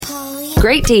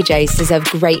Great DJs deserve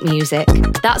great music.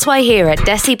 That's why here at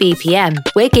Desi BPM,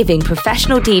 we're giving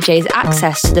professional DJs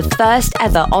access to the first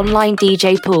ever online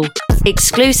DJ pool,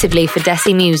 exclusively for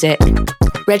Desi Music.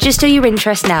 Register your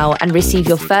interest now and receive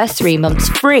your first 3 months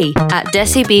free at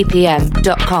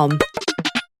desibpm.com.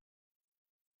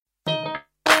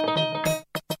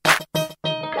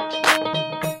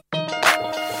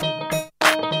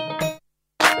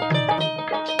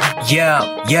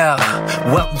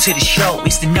 Yeah, welcome to the show.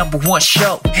 It's the #1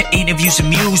 show. Interviews and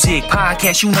music,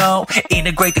 podcast, you know.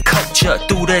 Integrate the culture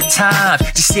through the times.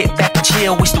 Just sit back and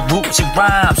chill. It's the roots and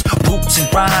rhymes. Roots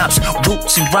and rhymes.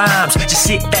 Roots and rhymes. Just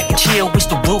sit back and chill. It's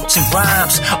the roots and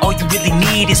rhymes. All you really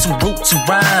need is some roots and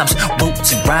rhymes.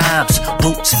 Roots and rhymes.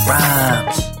 Roots and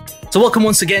rhymes. So welcome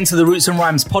once again to the Roots and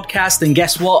Rhymes podcast. And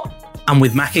guess what? I'm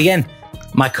with Mac again.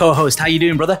 My co-host. How you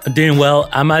doing, brother? I'm doing well.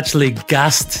 I'm actually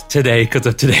gassed today because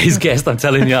of today's guest. I'm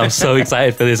telling you, I'm so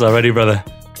excited for this already, brother.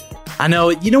 I know.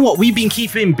 You know what? We've been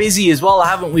keeping busy as well,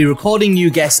 haven't we? Recording new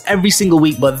guests every single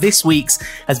week, but this week's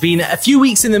has been a few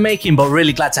weeks in the making, but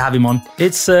really glad to have him on.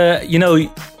 It's,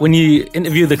 when you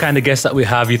interview the kind of guests that we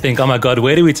have, you think, oh my God,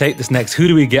 where do we take this next? Who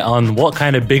do we get on? What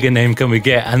kind of bigger name can we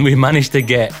get? And we managed to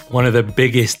get one of the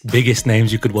biggest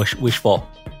names you could wish for.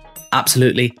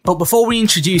 Absolutely. But before we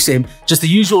introduce him, just the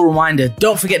usual reminder,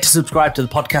 don't forget to subscribe to the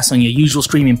podcast on your usual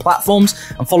streaming platforms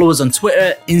and follow us on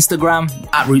Twitter, Instagram,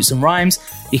 at Roots and Rhymes.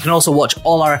 You can also watch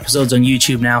all our episodes on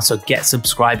YouTube now, so get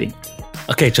subscribing.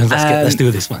 Okay, John, let's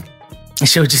do this, man.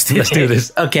 Shall we just do Let's do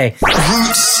this. Okay.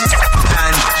 Roots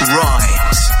and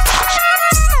Rhymes.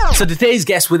 So today's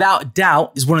guest, without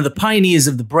doubt, is one of the pioneers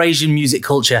of the Brazilian music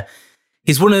culture.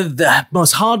 He's one of the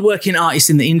most hardworking artists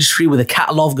in the industry with a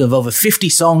catalogue of over 50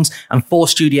 songs and 4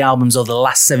 studio albums over the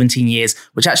last 17 years,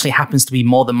 which actually happens to be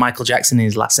more than Michael Jackson in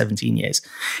his last 17 years.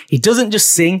 He doesn't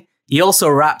just sing, he also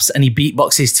raps and he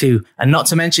beatboxes too. And not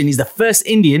to mention, he's the first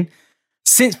Indian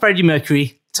since Freddie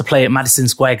Mercury to play at Madison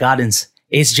Square Gardens.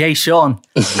 It's Jay Sean.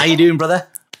 How you doing, brother?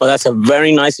 Well, that's a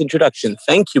very nice introduction.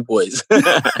 Thank you, boys.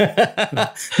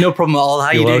 No problem at all.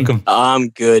 How you doing? Welcome. I'm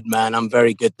good, man. I'm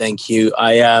very good, thank you.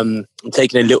 I'm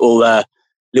taking a little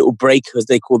break, as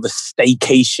they call the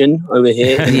staycation over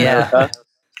here in America.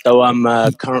 So I'm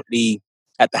currently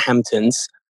at the Hamptons,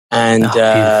 and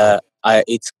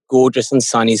it's gorgeous and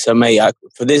sunny. So, mate,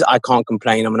 for this, I can't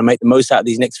complain. I'm going to make the most out of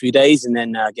these next few days, and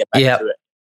then get back to it.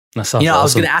 That sounds I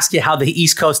was awesome. going to ask you how the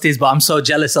East Coast is, but I'm so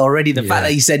jealous already. The fact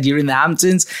that you said you're in the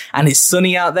Hamptons and it's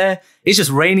sunny out there. It's just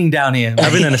raining down here.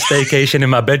 I've been on a staycation in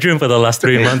my bedroom for the last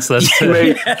 3 months.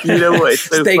 Mate, you know what? It's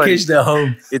so Staycation funny. at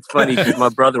home. It's funny because my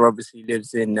brother obviously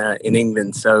lives in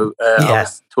England, so I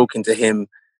was talking to him.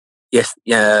 It's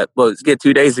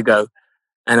 2 days ago,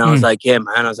 and I was like, "Yeah,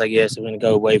 man." I was like, "Yeah, so we're gonna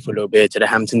go away for a little bit to the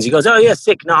Hamptons." He goes, "Oh yeah,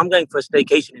 sick. No, I'm going for a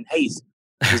staycation in Hayes."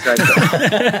 He's like,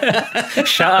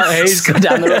 Shout out Hayes. Go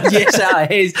down the road. Yeah, shout out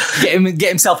Hayes. Get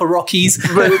himself a Rockies.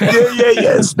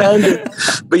 yeah, standard.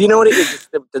 But you know what it is?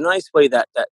 The nice way that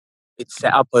it's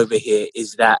set up over here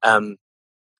is that I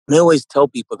always tell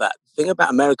people that the thing about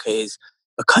America is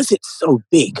because it's so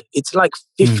big, it's like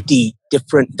 50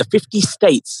 the 50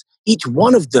 states. Each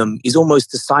one of them is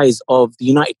almost the size of the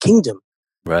United Kingdom.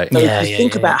 Right. So if you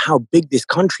think about how big this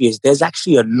country is, there's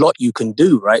actually a lot you can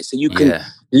do, right? So you can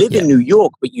live in New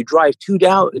York, but you drive 2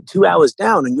 hours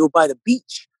down and you're by the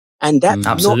beach. And that's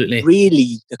not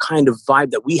really the kind of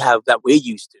vibe that we have, that we're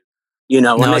used to. You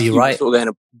know, No, unless you're you're right. sort of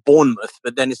going to Bournemouth,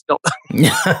 but then it's not.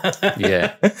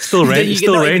 Yeah. Still rain. You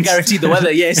Still not even rains. guarantee the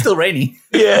weather. Yeah, it's still raining.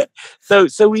 Yeah.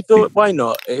 So we thought, why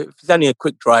not? If it's only a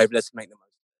quick drive, let's make the most.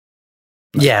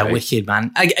 Yeah, right. wicked,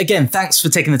 man. Again, thanks for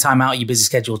taking the time out of your busy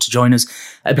schedule to join us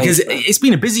because it's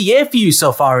been a busy year for you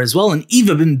so far as well, and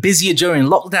even been busier during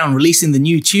lockdown, releasing the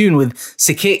new tune with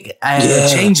Sikik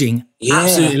Changing. Yeah.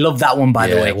 Absolutely love that one, by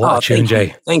the way. What a tune,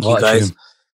 Jay. Thank you, What a guys. tune.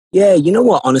 Yeah, you know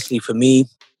what? Honestly, for me,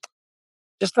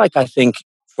 just like I think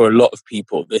for a lot of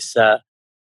people, this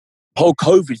whole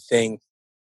COVID thing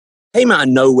came out of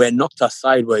nowhere, knocked us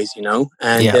sideways, you know?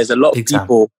 And there's a lot of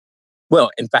people, well,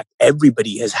 in fact,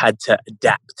 everybody has had to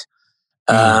adapt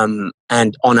and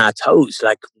on our toes,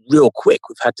 like real quick.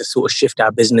 We've had to sort of shift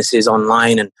our businesses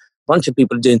online, and a bunch of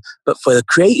people are doing. But for the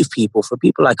creative people, for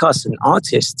people like us and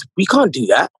artists, we can't do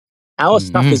that. Our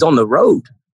stuff is on the road,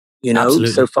 you know?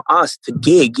 Absolutely. So for us, to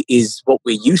gig is what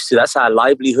we're used to. That's our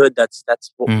livelihood. That's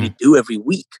what we do every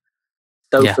week.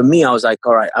 So for me, I was like,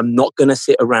 all right, I'm not going to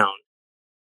sit around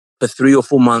for 3 or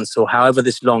 4 months or however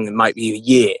this long, it might be a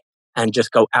year, and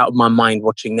just go out of my mind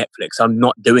watching Netflix. I'm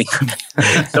not doing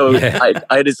that. So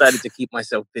I decided to keep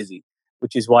myself busy,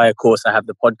 which is why, of course, I have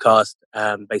the podcast,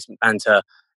 Basement Banter,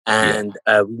 and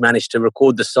we managed to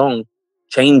record the song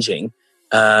Changing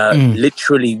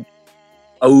literally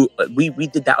we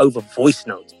did that over voice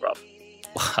notes, bro.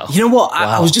 Wow. You know what?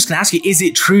 I was just going to ask you, is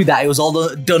it true that it was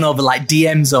all done over like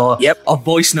DMs or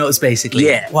voice notes, basically?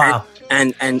 Yeah. Wow.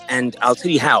 And I'll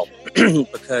tell you how,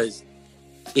 because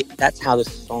that's how the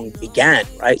song began,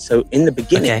 right? So in the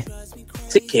beginning,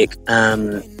 Sick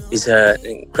is an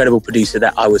incredible producer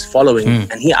that I was following,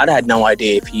 and I had no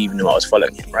idea if he even knew I was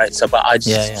following him, right? So, but I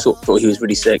just sort of thought he was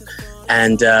really sick.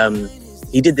 And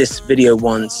he did this video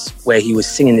once where he was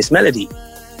singing this melody,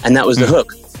 and that was the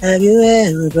hook. Have you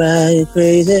ever cried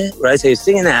crazy? Right, so he was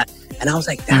singing that, and I was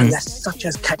like, damn, that's such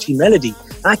a catchy melody.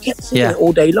 And I kept singing it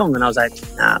all day long, and I was like,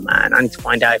 nah, man, I need to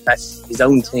find out if that's his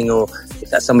own thing or if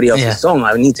that's somebody else's song.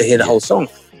 I need to hear the whole song.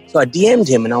 So I DM'd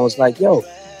him, and I was like, bro,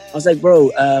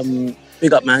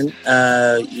 big up, man.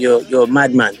 You're a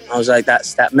madman. I was like,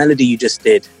 that melody you just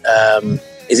did.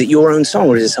 Is it your own song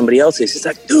or is it somebody else's? It's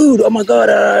like, dude, oh my God,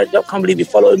 I can't believe you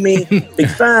followed me. Big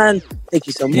fan. Thank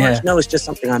you so much. Yeah. No, it's just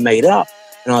something I made up.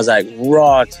 And I was like,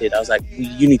 rotted. I was like,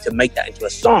 you need to make that into a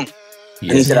song.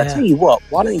 And he said, I tell you what,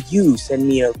 why don't you send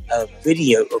me a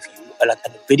video of you, like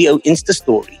a video Insta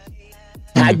story.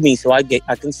 Tag me so I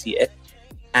can see it.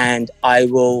 And I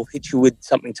will hit you with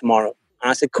something tomorrow. And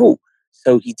I said, cool.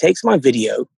 So he takes my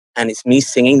video and it's me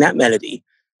singing that melody.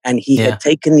 And he had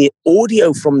taken the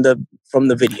audio from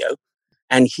the video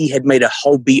and he had made a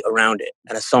whole beat around it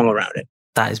and a song around it.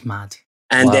 That is mad.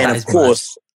 And then, of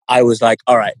course, I was like,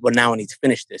 all right, well, now I need to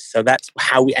finish this. So that's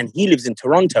how and he lives in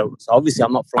Toronto. So obviously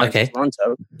I'm not flying to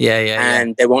Toronto.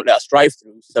 And they won't let us drive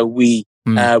through. So we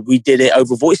did it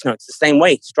over voice notes the same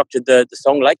way, structured the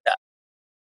song like that.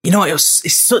 You know,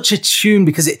 it's such a tune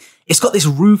because it's got this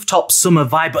rooftop summer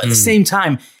vibe, but at the same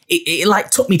time, it like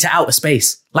took me to outer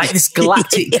space, like this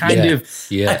galactic kind of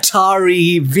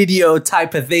Atari video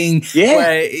type of thing,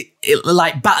 where it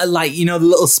like battle, like, you know, the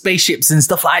little spaceships and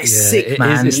stuff like that. Sick,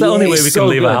 man. It's the only way we can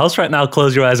leave our house right now.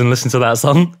 Close your eyes and listen to that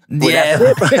song.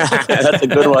 That's a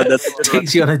good one.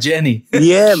 Takes you on a journey.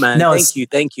 Yeah, man.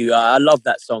 Thank you. I love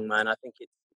that song, man. I think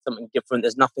it's something different.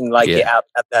 There's nothing like it out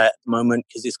at that moment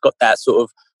because it's got that sort of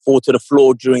fall to the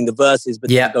floor during the verses, but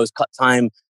then it goes cut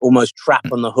time, almost trap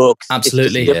on the hooks.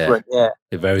 Absolutely. It's different.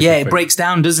 It breaks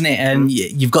down, doesn't it? And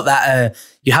you've got that,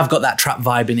 you have got that trap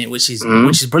vibe in it, which is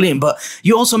brilliant. But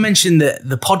you also mentioned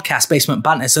the podcast Basement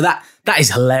Banter. So that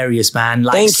is hilarious, man.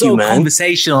 Like, Thank you, man.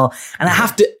 Conversational. And I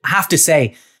have to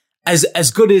say, as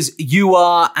good as you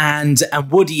are and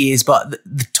Woody is, but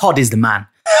the Todd is the man.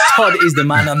 Todd is the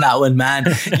man on that one, man.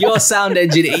 Your sound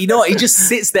engineer, you know what? He just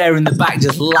sits there in the back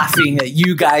just laughing at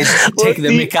you guys taking the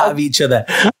mick out of each other.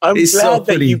 I'm glad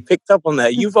that you picked up on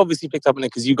that. You've obviously picked up on it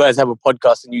because you guys have a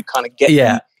podcast and you kind of get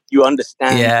you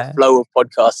understand the flow of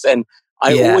podcasts. And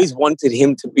I always wanted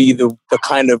him to be the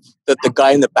kind of the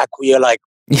guy in the back where you're like,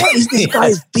 what is this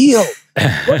guy's deal?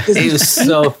 It was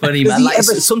so funny, man. Like,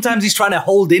 sometimes he's trying to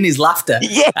hold in his laughter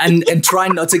and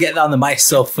trying not to get that on the mic.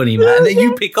 So funny, man. And then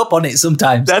you pick up on it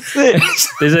sometimes. That's it.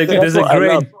 There's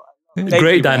a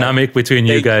great dynamic between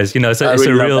you guys. You know, it's a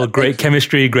real great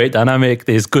chemistry, great dynamic.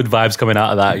 There's good vibes coming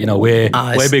out of that. You know, we're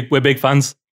big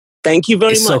fans. Thank you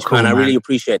very much, so cool, man. I really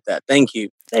appreciate that. Thank you.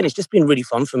 And it's just been really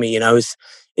fun for me. You know, it's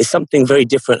something very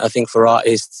different, I think, for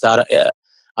artists.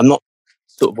 I'm not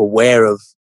sort of aware of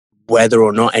whether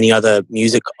or not any other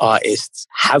music artists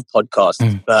have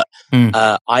podcasts, but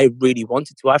I really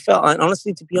wanted to. I felt,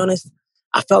 honestly, to be honest,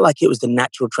 I felt like it was the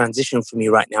natural transition for me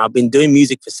right now. I've been doing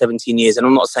music for 17 years, and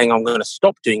I'm not saying I'm going to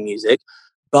stop doing music,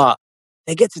 but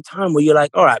there gets a time where you're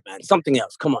like, all right, man, something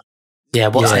else. Come on. Yeah,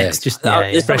 what's next? Just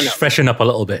freshen up a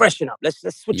little bit. Freshen up. Let's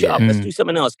switch it up. Let's do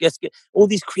something else. Let's get all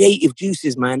these creative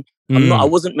juices, man. I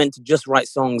wasn't meant to just write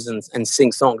songs and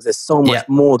sing songs. There's so much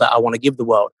more that I want to give the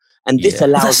world. And this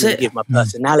allows me to give my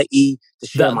personality, to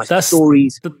share my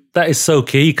stories. That is so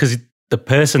key because the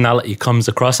personality comes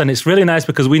across. And it's really nice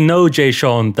because we know Jay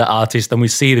Sean, the artist, and we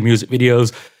see the music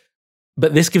videos.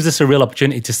 But this gives us a real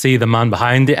opportunity to see the man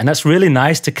behind it. And that's really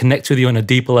nice to connect with you on a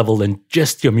deeper level than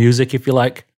just your music, if you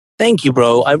like. Thank you,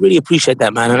 bro. I really appreciate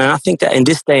that, man. And I think that in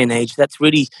this day and age, that's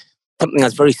really something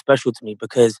that's very special to me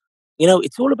because, you know,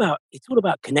 it's all about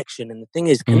connection. And the thing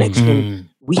is, connection,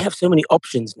 we have so many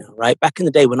options now, right? Back in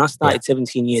the day when I started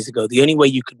 17 years ago, the only way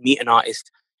you could meet an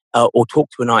artist or talk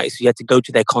to an artist, you had to go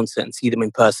to their concert and see them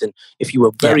in person. If you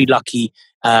were very lucky,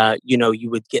 you know, you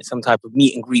would get some type of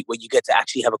meet and greet where you get to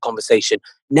actually have a conversation.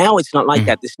 Now it's not like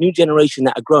that. This new generation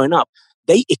that are growing up,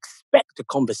 they expect a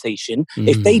conversation.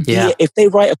 If they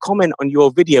write a comment on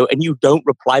your video and you don't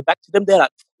reply back to them, they're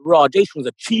like, "Raw, Jason's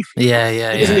a chief."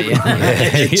 Yeah.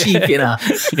 Chief, you know.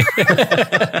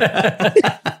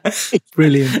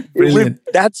 Brilliant.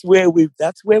 That's where we're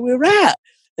at.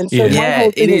 And so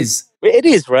it is. It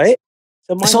is, right?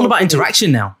 It's all about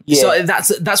interaction now. Yeah. So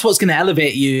that's what's going to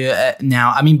elevate you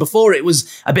now. I mean, before it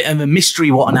was a bit of a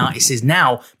mystery what an artist is.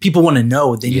 Now people want to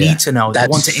know. They need to know. They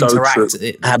want to interact.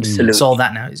 Absolutely. It's all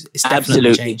that now. It's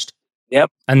definitely changed. Yep.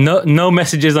 And no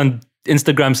messages on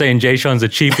Instagram saying Jay Sean's a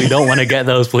cheap. We don't want to get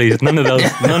those, please. None of those.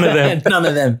 None of them. None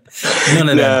of them.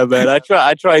 No, man. I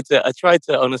try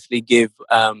to honestly give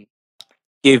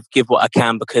what I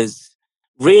can, because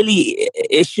really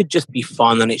it should just be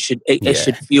fun, and it should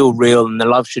feel real, and the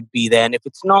love should be there. And if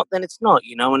it's not, then it's not,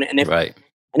 and if right.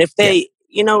 And if they,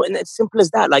 and it's simple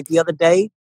as that. Like the other day,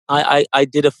 I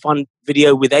did a fun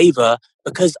video with Ava,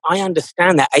 because I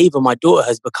understand that Ava, my daughter,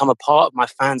 has become a part of my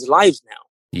fans' lives now.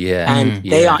 Yeah. And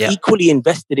they are equally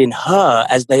invested in her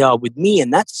as they are with me.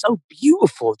 And that's so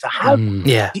beautiful to have.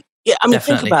 Yeah. Yeah, I mean,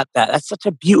 think about that. That's such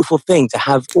a beautiful thing, to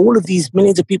have all of these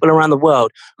millions of people around the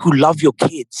world who love your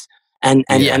kids. And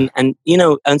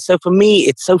so for me,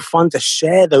 it's so fun to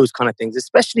share those kind of things,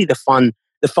 especially the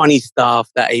funny stuff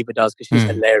that Ava does, because she's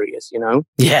hilarious,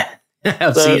 Yeah.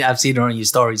 I've seen her on your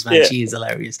stories, man. Yeah. She is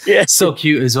hilarious. Yeah. So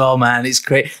cute as well, man. It's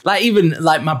great. Like even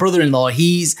like my brother-in-law,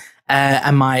 he's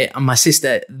and my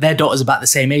sister, their daughter's about the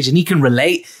same age, and he can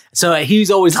relate. So he was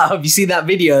always like, "Have you seen that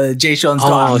video, Jay Sean's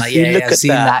daughter?" I'm like, "Yeah, I've seen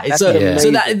that." So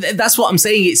that's what I'm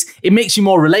saying. It makes you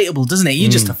more relatable, doesn't it?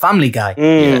 You're just a family guy. You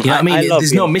know what I mean?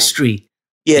 There's no mystery.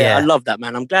 Yeah, I love that,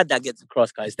 man. I'm glad that gets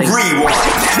across, guys. Thank you. Rewind.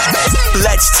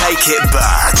 Let's take it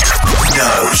back.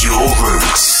 Know your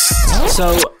roots.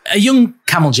 So, a young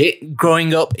Kamaljit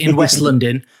growing up in West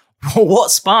London,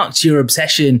 what sparked your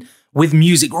obsession with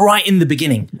music right in the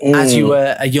beginning as you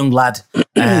were a young lad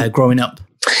growing up?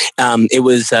 It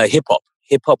was hip hop.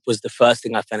 Hip hop was the first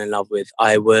thing I fell in love with.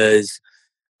 I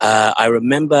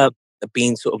remember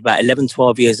being sort of about 11,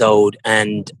 12 years old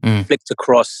and flicked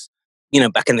across.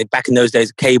 Back in those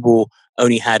days, cable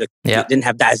only had didn't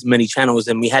have that as many channels,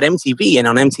 and we had MTV, and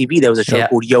on MTV there was a show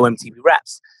called Yo MTV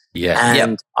Raps.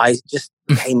 And I just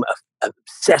became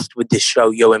obsessed with this show,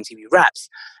 Yo MTV Raps,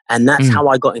 and that's how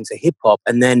I got into hip hop,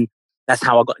 and then that's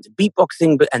how I got into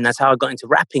beatboxing, and that's how I got into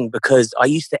rapping, because I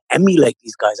used to emulate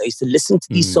these guys. I used to listen to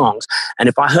these songs, and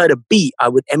if I heard a beat, I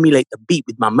would emulate the beat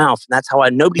with my mouth, and that's how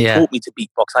nobody taught me to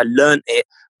beatbox. I learned it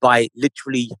by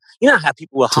literally, how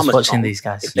people will hum a song. These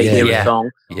guys. If they hear a song,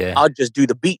 I'd just do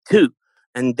the beat too.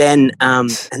 And then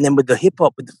with the hip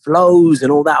hop, with the flows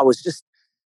and all that, I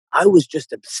was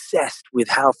just obsessed with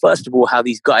how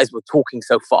these guys were talking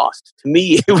so fast. To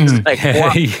me, it was like, wow,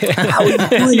 how are you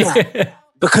doing that?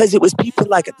 Because it was people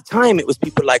like, at the time, it was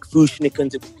people like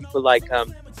Fushnikans, it was people like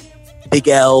Big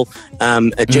L,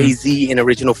 Jay-Z in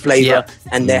Original Flavor,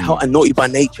 and their and Naughty by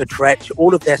Nature, Tretch,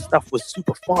 all of their stuff was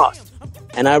super fast.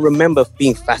 And I remember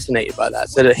being fascinated by that.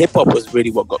 So the hip hop was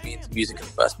really what got me into music in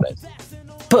the first place.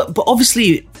 But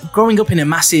obviously, growing up in a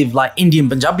massive like Indian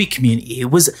Punjabi community,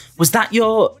 was that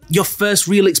your first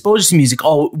real exposure to music,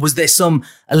 or was there some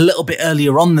a little bit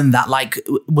earlier on than that? Like,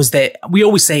 was there? We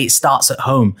always say it starts at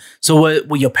home. So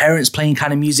were your parents playing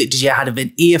kind of music? Did you have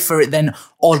an ear for it then,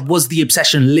 or was the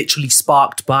obsession literally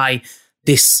sparked by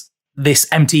this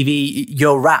MTV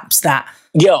Yo Raps that?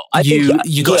 You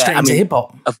got straight into hip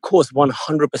hop. Of course,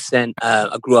 100%.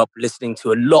 I grew up listening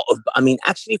to a lot of. I mean,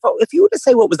 actually, if you were to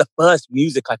say what was the first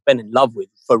music I fell in love with,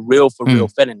 for real,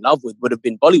 fell in love with, would have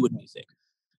bbeen Bollywood music.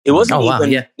 It wasn't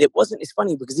It wasn't. It's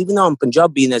funny because even though I'm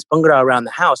Punjabi and there's Bhangra around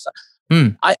the house,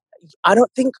 I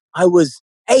don't think I was.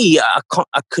 I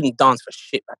couldn't dance for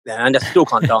shit back then, and I still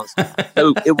can't dance.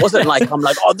 So it wasn't like I'm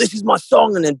like, oh, this is my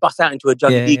song, and then bust out into a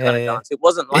Juggy kind of dance. It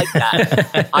wasn't like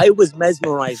that. I was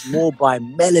mesmerized more by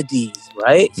melodies,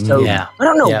 right? So I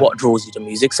don't know what draws you to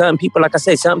music. Certain people, like I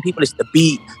say, certain people it's the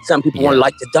beat. Some people want to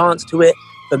like to dance to it.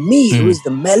 For me, it was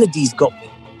the melodies got me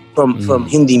from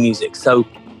Hindi music. So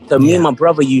me and my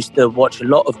brother used to watch a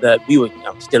lot of we were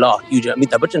still are huge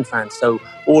Amitabh Bachchan fans. So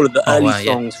all of the early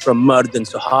songs from Mard and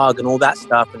Suhag and all that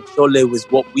stuff, and Sholay was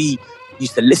what we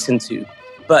used to listen to.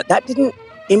 But that didn't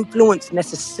influence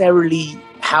necessarily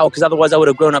because otherwise I would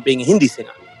have grown up being a Hindi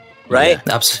singer, right?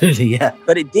 Yeah, absolutely, yeah.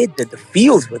 But it did, the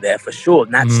feels were there for sure,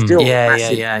 and that's still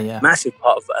a massive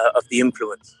part of the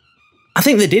influence. I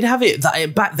think they did have it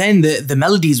back then. The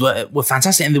melodies were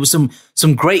fantastic, and there was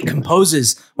some great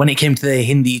composers when it came to the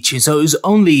Hindi tune. So it was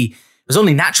only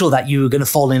natural that you were going to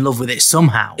fall in love with it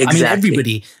somehow. Exactly. I mean,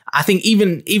 everybody. I think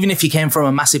even if you came from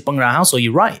a massive Bhangra household,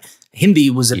 you're right. Hindi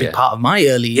was a big part of my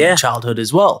early childhood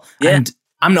as well. Yeah. And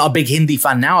I'm not a big Hindi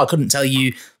fan now. I couldn't tell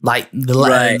you like the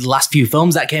last few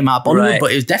films that came out of Bollywood,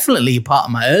 but it was definitely part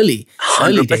of my early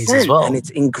days as well. And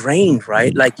it's ingrained,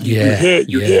 right? Like you hear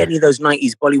any of those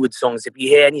 90s Bollywood songs, if you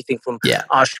hear anything from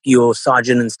Ashki or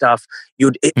Sarjan and stuff,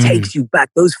 it takes you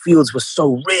back. Those feels were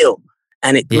so real.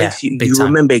 And it makes you big time.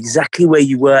 remember exactly where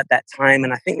you were at that time.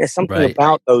 And I think there's something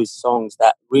about those songs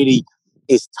that really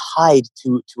is tied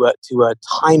to a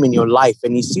time in your life.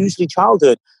 And it's usually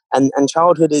childhood. And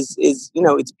childhood is it's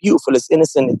beautiful, it's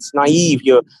innocent, it's naive,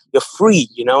 you're free,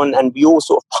 and we all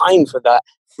sort of pine for that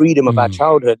freedom of our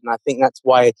childhood. And I think that's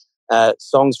why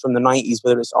songs from the 90s,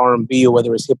 whether it's R&B or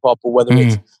whether it's hip hop or whether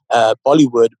it's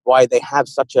Bollywood, why they have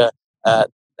such an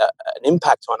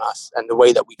impact on us and the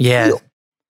way that we feel.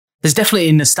 There's definitely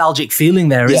a nostalgic feeling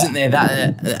there, isn't there?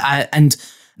 That and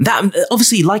that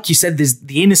obviously, like you said, there's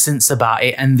the innocence about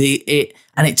it, and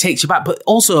it takes you back. But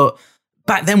also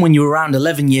back then, when you were around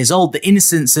 11 years old, the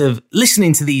innocence of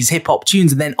listening to these hip hop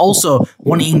tunes, and then also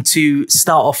wanting to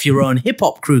start off your own hip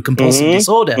hop crew, Compulsive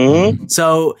Disorder.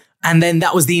 So, and then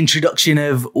that was the introduction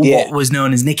of what was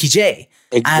known as Nicky J.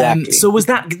 Exactly. So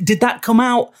did that come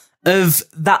out of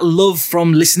that love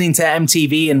from listening to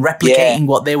MTV and replicating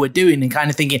what they were doing and kind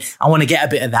of thinking, I want to get a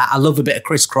bit of that. I love a bit of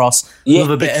Criss Cross,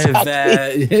 love a bit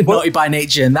of Naughty by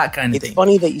Nature and that kind of thing. It's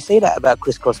funny that you say that about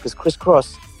Criss Cross, because Criss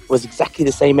Cross was exactly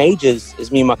the same age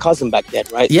as me and my cousin back then,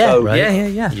 right? Yeah.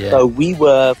 So we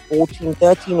were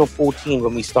 13 or 14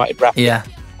 when we started rapping. Yeah.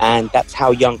 And that's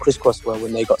how young Criss Cross were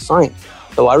when they got signed.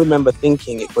 So I remember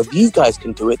thinking, if these guys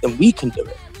can do it, then we can do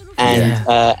it.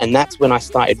 And that's when I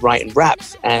started writing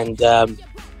raps, and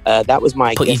that was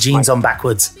my put your jeans on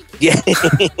backwards. Yeah,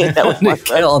 that was my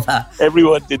kill that.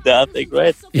 Everyone did that, I think,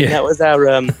 right? Yeah, and that was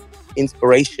our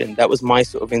inspiration. That was my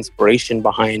sort of inspiration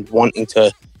behind wanting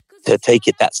to take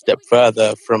it that step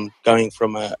further, from going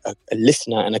from a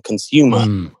listener and a consumer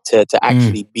to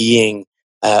actually being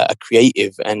a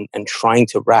creative and trying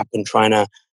to rap and trying to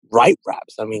write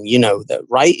raps. I mean, that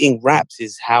writing raps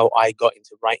is how I got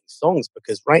into writing songs,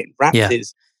 because writing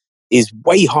raps is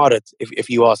way harder, if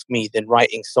you ask me, than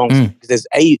writing songs. Because there's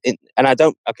that's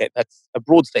a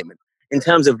broad statement in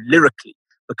terms of lyrically,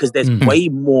 because there's way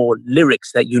more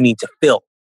lyrics that you need to fill.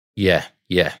 Yeah.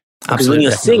 Because when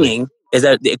you're singing,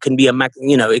 it can be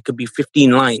it could be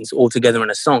 15 lines altogether in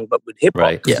a song, but with hip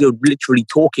hop, because you're literally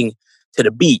talking to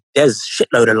the beat, there's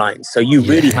shitload of lines. So you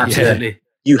really have to.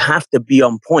 You have to be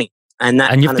on point. And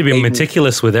you have to be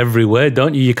meticulous with every word,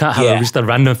 don't you? You can't have just a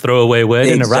random throwaway word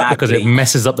in a rap, because it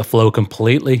messes up the flow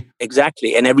completely.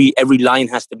 Exactly. And every line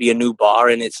has to be a new bar.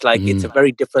 And it's like, it's a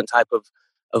very different type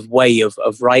of way of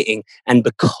writing. And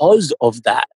because of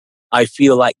that, I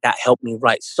feel like that helped me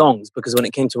write songs, because when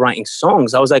it came to writing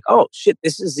songs, I was like, oh shit,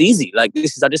 this is easy. Like I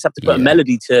just have to put a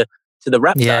melody to the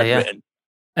rap that I've written.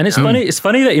 And it's funny. It's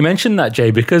funny that you mentioned that, Jay,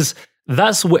 because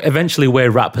that's eventually where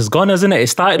rap has gone, hasn't it? It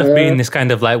started off being this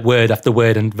kind of like word after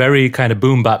word and very kind of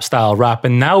boom bap style rap,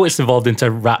 and now it's evolved into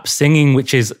rap singing,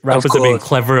 which is rappers are being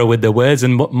cleverer with their words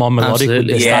and more melodic with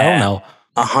their style now.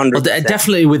 100%. Well,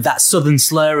 definitely with that southern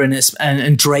slur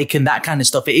and Drake and that kind of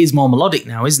stuff, it is more melodic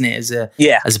now, isn't it?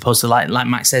 As opposed to like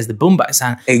Max says, the boom bap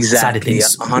side of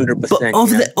things. 100%. But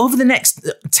over the next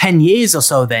 10 years or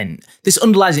so, then this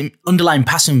underlying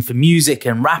passion for music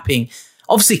and rapping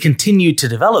obviously continued to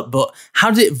develop. But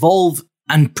how did it evolve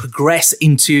and progress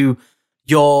into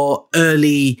your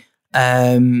early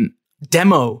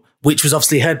demo, which was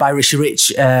obviously heard by Richie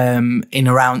Rich in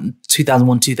around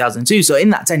 2001, 2002? So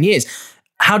in that 10 years,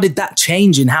 how did that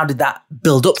change and how did that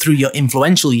build up through your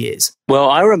influential years? Well,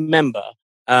 I remember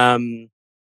I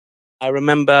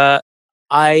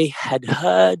had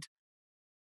heard,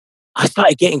 I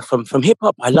started getting from hip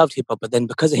hop. I loved hip hop, but then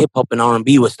because of hip hop and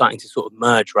R&B were starting to sort of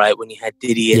merge, right? When you had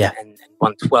Diddy and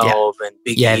 112 and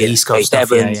Biggie and East Coast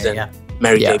Faith Evans and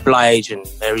Mary J. Blige and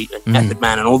Method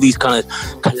Man, and all these kind of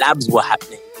collabs were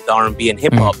happening with R&B and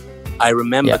hip hop. I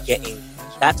remember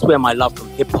that's where my love from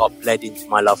hip hop led into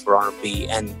my love for R&B.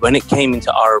 And when it came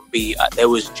into R&B, there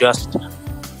was just,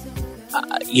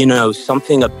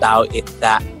 something about it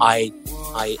that I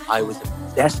was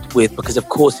obsessed with, because of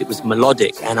course it was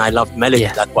melodic and I loved melody,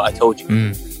 like what I told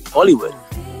you, Hollywood.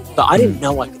 But I didn't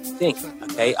know I could sing.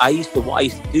 Okay, what I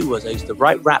used to do was I used to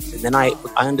write raps, and then I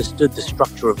understood the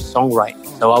structure of songwriting.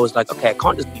 So I was like, okay, I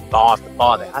can't just be bar after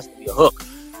bar. There has to be a hook.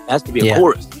 There has to be a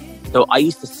chorus. So I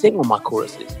used to sing on my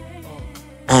choruses,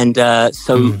 and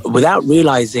without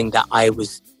realizing that I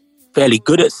was fairly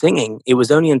good at singing, it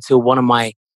was only until one of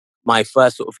my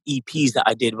first sort of EPs that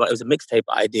I did. Well, it was a mixtape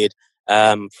that I did.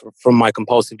 From my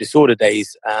Compulsive Disorder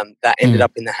days, that ended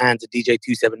up in the hands of DJ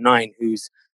 279, who's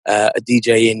a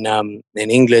DJ in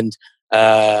England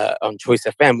on Choice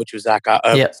FM, which was like our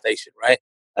urban station, right?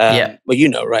 Well,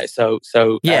 right? So it's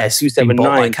 279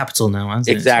 bought by Capital now, hasn't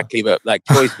it? Exactly, but like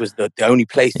Choice was the only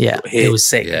place. It was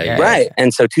sick, right?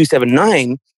 And so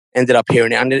 279 ended up here,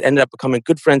 and it ended up becoming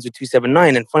good friends with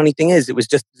 279. And funny thing is, it was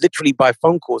just literally by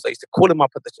phone calls. I used to call him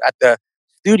up at the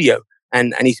studio.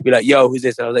 And he used to be like, yo, who's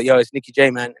this? And I was like, yo, it's Nicky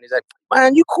J, man. And he's like,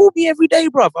 man, you call me every day,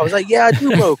 bro. I was like, yeah, I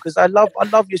do, bro, because I love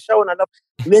your show, and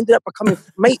we ended up becoming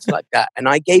mates like that. And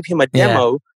I gave him a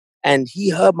demo, and he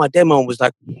heard my demo and was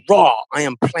like, raw, I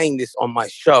am playing this on my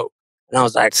show. And I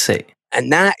was like, sick.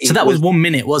 And that was 1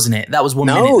 minute, wasn't it? That was 1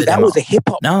 minute. No, that was a hip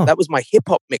hop. No, that was my hip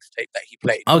hop mixtape that he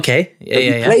played. Okay,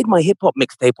 He played my hip hop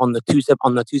mixtape on the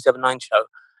 279 show.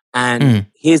 And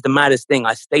here's the maddest thing: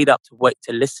 I stayed up to wait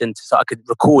to listen so I could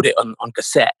record it on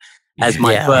cassette as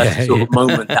my first sort of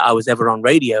moment that I was ever on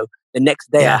radio. The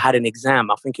next day, I had an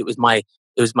exam. I think it was my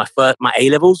A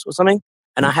levels or something,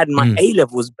 and I had my A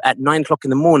levels at 9 o'clock in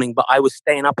the morning. But I was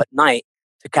staying up at night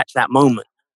to catch that moment.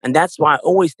 And that's why I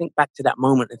always think back to that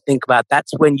moment and think about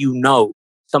that's when you know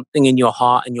something in your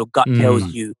heart and your gut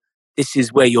tells you this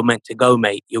is where you're meant to go,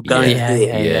 mate. You're going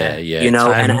here. You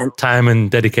know, time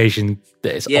and dedication.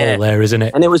 It's all there, isn't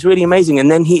it? And it was really amazing. And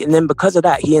then because of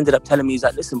that, he ended up telling me, he's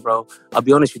like, listen, bro, I'll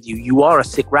be honest with you. You are a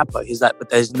sick rapper. He's like,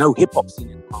 but there's no hip hop scene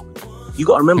in the moment. You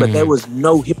got to remember, there was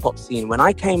no hip hop scene. When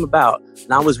I came about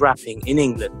and I was rapping in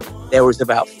England, there was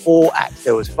about 4 acts.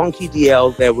 There was Funky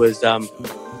DL, there was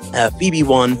Phoebe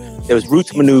One, there was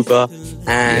Roots Maneuver,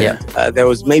 and there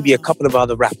was maybe a couple of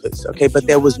other rappers, okay? But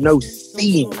there was no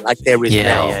scene like there is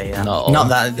now. No, not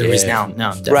that there is now.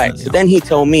 No, right. So then he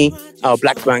told me,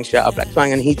 Black Twang, shout out Black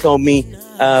Twang, and he told me,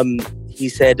 he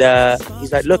said,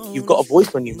 he's like, look, you've got a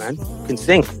voice on you, man. You can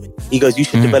sing. He goes, you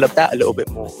should develop that a little bit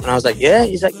more. And I was like, yeah?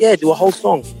 He's like, yeah, do a whole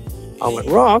song. I went,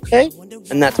 raw, okay.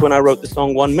 And that's when I wrote the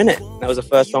song 1 Minute. That was the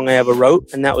first song I ever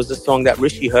wrote. And that was the song that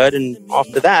Rishi heard. And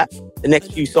after that, the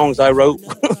next few songs I wrote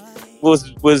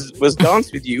was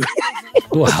Dance With You.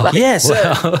 Wow. Yes.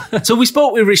 So we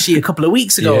spoke with Rishi a couple of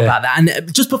weeks ago about that.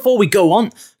 And just before we go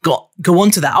on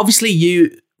to that,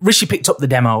 obviously Rishi picked up the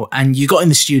demo and you got in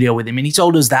the studio with him, and he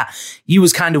told us that he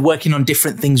was kind of working on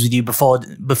different things with you before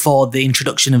the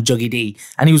introduction of Juggy D,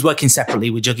 and he was working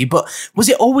separately with Juggy. But was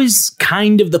it always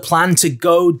kind of the plan to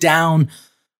go down,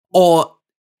 or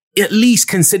at least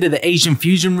consider the Asian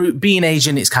fusion route? Being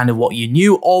Asian, it's kind of what you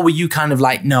knew, or were you kind of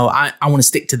like, no, I want to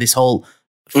stick to this whole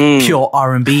pure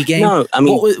R&B game? No, I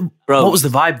mean, what was the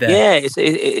vibe there?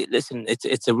 Yeah, listen,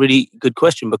 it's a really good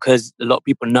question, because a lot of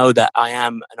people know that I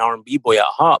am an R&B boy at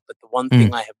heart, but the one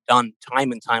thing I have done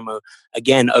time and time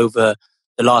again over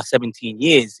the last 17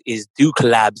 years is do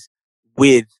collabs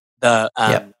with the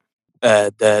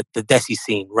Desi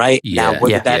scene, right? Now,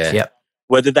 whether that's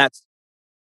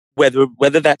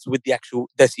with the actual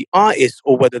Desi artists,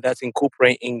 or whether that's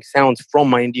incorporating sounds from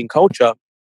my Indian culture,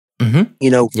 you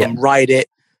know, from Ride It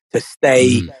to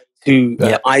Stay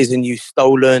to Eyes on You,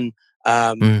 Stolen,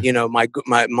 you know, my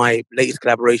latest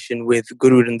collaboration with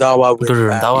Guru Randhawa, with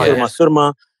Surma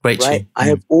Surma, Great right? I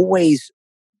have always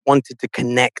wanted to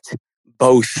connect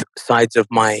both sides of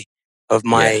my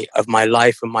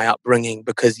life and my upbringing,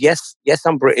 because yes,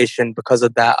 I'm British, and because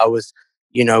of that, I was,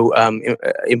 you know,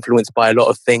 influenced by a lot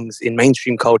of things in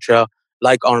mainstream culture,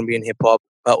 like R&B and hip hop,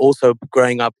 but also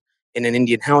growing up in an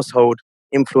Indian household,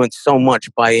 influenced so much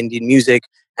by Indian music,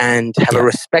 and have a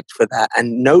respect for that.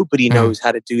 And nobody knows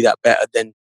how to do that better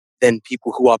than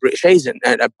people who are British Asian,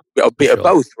 and a bit of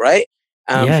both, right?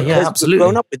 Absolutely. We've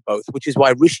grown up with both, which is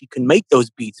why Rishi can make those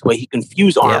beats where he can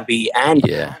fuse R&B and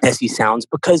Desi sounds,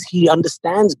 because he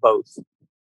understands both.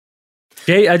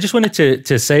 Jay, I just wanted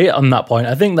to say on that point,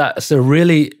 I think that's a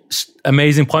really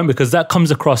amazing point, because that comes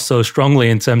across so strongly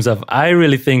in terms of, I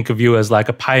really think of you as like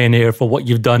a pioneer for what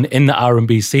you've done in the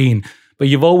R&B scene, but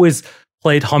you've always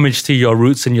played homage to your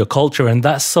roots and your culture. And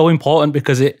that's so important,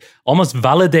 because it almost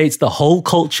validates the whole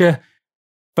culture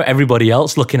for everybody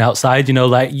else looking outside. You know,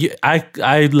 like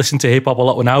I listened to hip hop a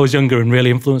lot when I was younger and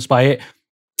really influenced by it.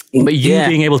 But you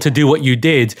being able to do what you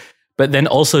did, but then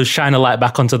also shine a light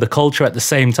back onto the culture at the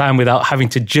same time without having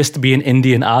to just be an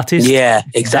Indian artist. Yeah,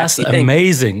 exactly. That's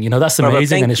amazing. You know, that's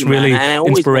amazing. And it's really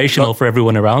inspirational for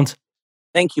everyone around.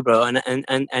 Thank you, bro. And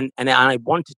I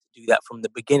wanted to do that from the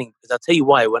beginning, because I'll tell you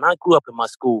why. When I grew up in my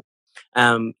school,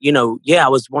 you know, I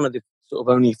was one of the sort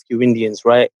of only few Indians,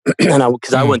 right? And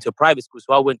because I went to a private school,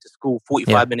 so I went to school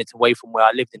 45 minutes away from where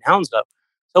I lived in Hounslow.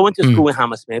 So I went to school in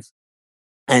Hammersmith,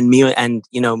 and me and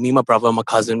my brother and my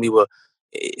cousin, we were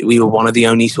one of the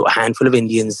only sort of handful of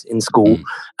Indians in school.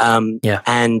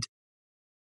 And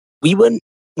we were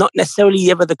not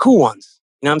necessarily ever the cool ones.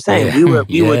 You know what I'm saying?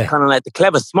 We were kind of like the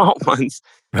clever, smart ones,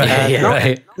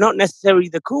 not necessarily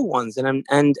the cool ones. And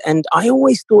I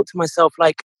always thought to myself,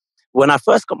 like, when I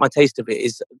first got my taste of it,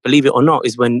 is, believe it or not,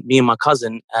 is when me and my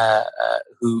cousin,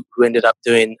 who ended up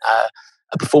doing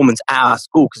a performance at our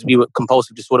school, because we were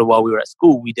compulsive disorder while we were at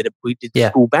school. We did the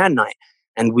school band night,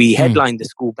 and we headlined the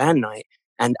school band night.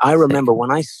 And I remember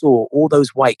when I saw all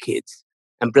those white kids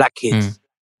and black kids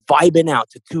vibing out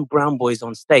to two brown boys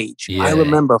on stage, I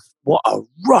remember what a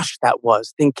rush that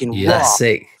was, thinking, wow,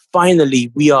 sick.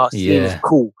 Finally we are seen as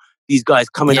cool. These guys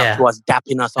coming up to us,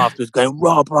 dapping us afterwards, going,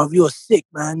 "Raw, bro, you're sick,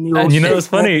 man." And you know what's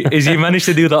funny is you managed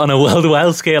to do that on a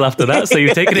worldwide scale after that. So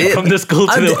you've taken it from the school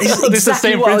to the world. It's the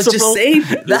same principle.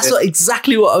 That's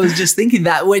exactly what I was just thinking.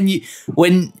 That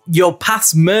when your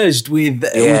paths merged with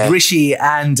Rishi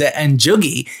and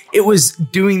Juggy, it was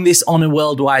doing this on a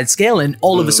worldwide scale, and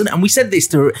all of a sudden, and we said this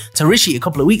to Rishi a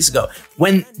couple of weeks ago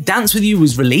when Dance With You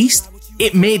was released,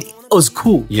 it made us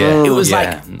cool. It was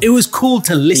like, it was cool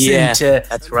to listen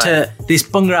to this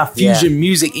Bhangra fusion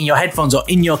music in your headphones or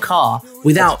in your car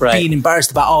without being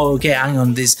embarrassed about, oh, okay, hang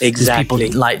on, there's people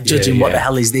like judging what the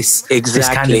hell is this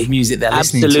kind of music they're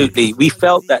listening to. Absolutely. We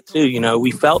felt that too, you know,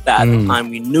 we felt that at the time.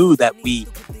 We knew that we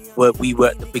were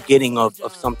at the beginning of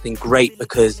something great,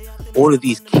 because all of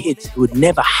these kids who had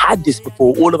never had this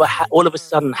before, all of a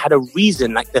sudden had a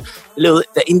reason. Like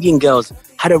the Indian girls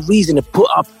had a reason to put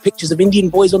up pictures of Indian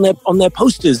boys on their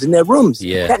posters in their rooms.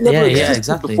 That never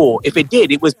existed before. If it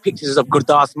did, it was pictures of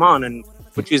Gurdas Mann, and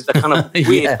which is the kind of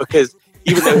weird because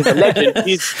even though he's a legend,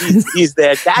 he's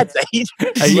their dad's age.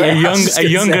 A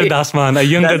younger Das Mann. And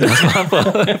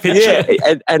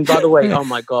by the way, oh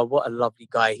my God, what a lovely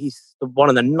guy. He's one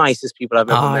of the nicest people I've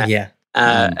ever met.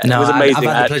 It was amazing.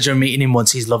 I've had the pleasure of meeting him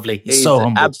once. He's lovely. He's so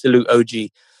humble. Absolute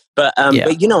OG. But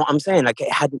you know, I'm saying, like,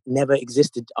 it had never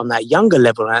existed on that younger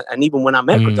level. And even when I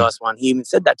met Gurdas Mann, he even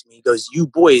said that to me. He goes, "You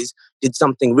boys did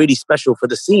something really special for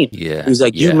the scene." He was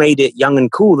like, "You made it young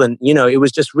and cool." And, you know, it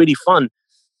was just really fun.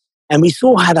 And we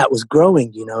saw how that was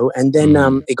growing, you know. And then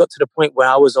it got to the point where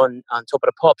I was on Top of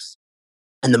the Pops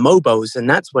and the Mobos. And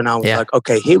that's when I was like,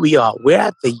 okay, here we are. We're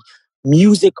at the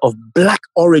Music of Black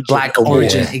Origin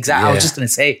Award. Exactly. I was just going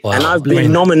to say. Wow. And I've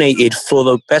been nominated for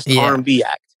the Best R&B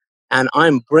Act. And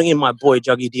I'm bringing my boy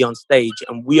Juggy D on stage,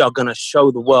 and we are going to show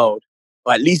the world,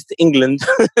 or at least England,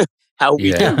 how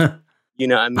we do. You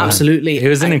know what I mean? Absolutely. It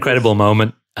was an incredible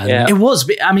moment. It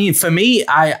was. I mean, for me,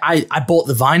 I bought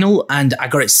the vinyl and I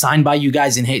got it signed by you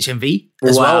guys in HMV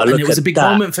as well. And it was a big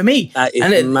moment for me.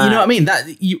 You know what I mean? That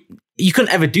you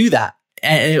couldn't ever do that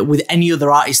with any other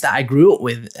artist that I grew up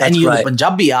with, any other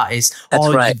Punjabi artist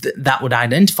that would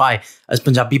identify as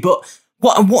Punjabi. But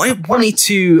what I wanted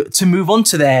to move on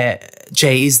to there,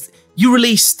 Jay, is you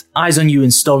released Eyes on You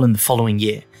and Stolen the following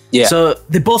year. Yeah. So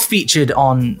they both featured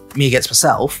on Me Against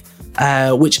Myself,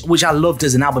 which I loved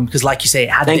as an album because, like you say, it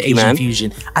had the Asian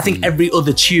fusion. I think every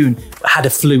other tune had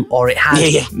a flute, or it had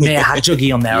may have had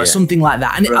Juggy on there or something like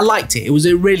that, and I liked it. It was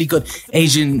a really good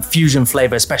Asian fusion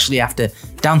flavor, especially after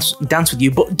Dance With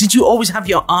You. But did you always have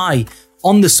your eye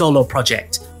on the solo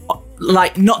project?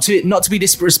 Like, not to be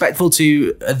disrespectful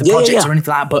to the project or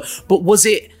anything like that, but was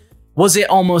it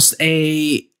almost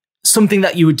something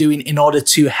that you were doing in order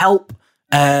to help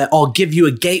or give you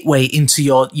a gateway into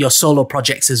your solo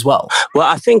projects as well? Well,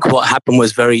 I think what happened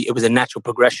was it was a natural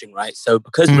progression, right? So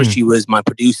because Rishi was my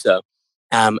producer,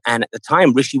 and at the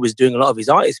time Rishi was doing a lot of his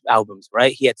artist albums,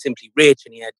 right? He had Simply Rich,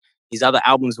 and he had his other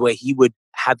albums where he would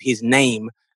have his name,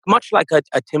 much like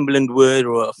a Timbaland would,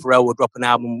 or a Pharrell would drop an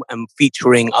album and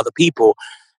featuring other people.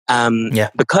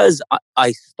 Because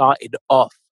I started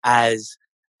off as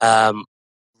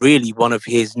really one of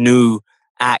his new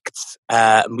acts,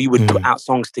 we would put out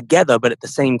songs together, but at the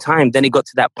same time, then it got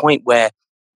to that point where,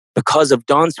 because of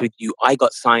Dance With You, I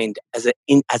got signed as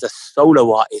a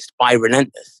solo artist by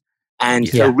Relentless. And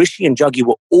so Rishi and Juggy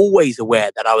were always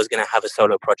aware that I was going to have a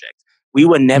solo project. We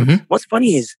were never. What's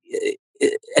funny is,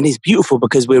 and it's beautiful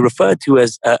because we're referred to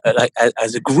as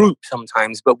a group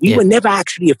sometimes, but we were never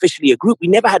actually officially a group. We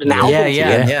never had an album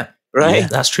together. Right? Yeah,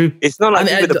 that's true. It's not like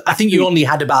I think you only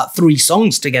had about 3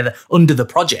 songs together under the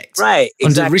project. Right, exactly.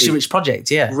 Under the Rishi Rich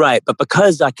project, Right, but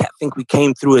because I think we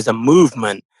came through as a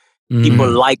movement, people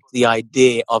liked the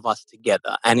idea of us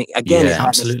together. And it's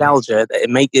that nostalgia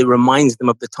that it reminds them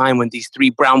of the time when these 3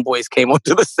 brown boys came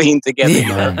onto the scene together. You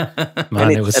know?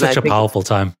 Man, it was such a powerful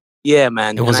time. Yeah,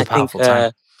 man. It was a powerful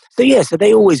time. So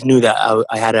they always knew that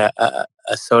I had a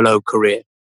solo career.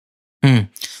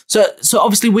 So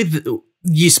obviously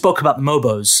you spoke about the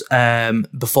Mobos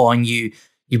before, and you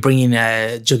bring in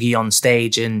Juggy on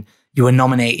stage, and you were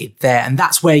nominated there, and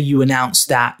that's where you announced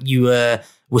that you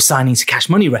were signing to Cash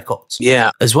Money Records.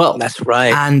 As well. That's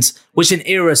right. And which an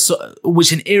era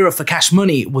for Cash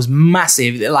Money was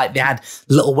massive. Like, they had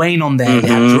Lil Wayne on there, they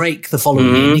had Drake the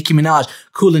following year, Nicki Minaj,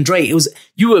 Cool and Dre. It was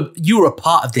you were a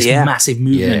part of this massive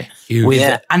movement.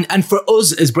 And for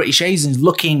us as British Asians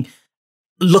looking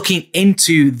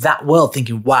into that world,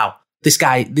 thinking, wow, this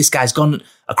guy's gone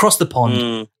across the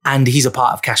pond and he's a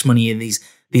part of Cash Money and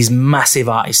these massive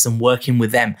artists and working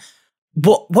with them.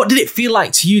 What did it feel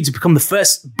like to you to become the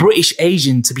first British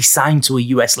Asian to be signed to a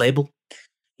US label?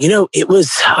 I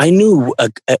knew,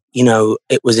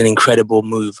 it was an incredible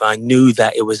move. I knew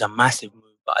that it was a massive move.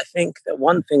 But I think that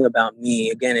one thing about me,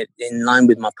 again, in line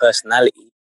with my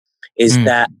personality, is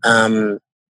that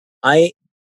I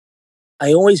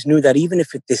always knew that even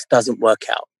if this doesn't work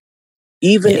out,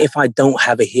 even if I don't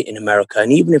have a hit in America,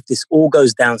 and even if this all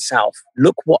goes down south,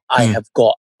 look what I have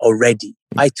got already.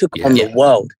 I took on the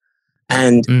world,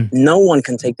 and no one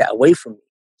can take that away from me.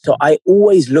 So I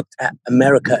always looked at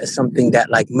America as something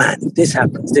that, like, man, if this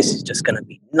happens, this is just going to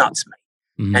be nuts, mate.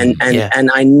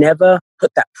 And I never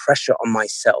put that pressure on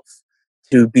myself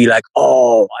to be like,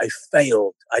 oh, I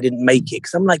failed, I didn't make it.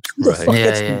 Because I'm like, who the fuck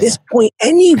gets to this point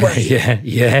anyway?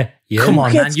 Yeah. Come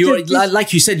on, man.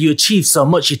 Like you said, you achieved so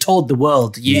much. You told the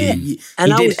world. You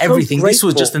did everything. This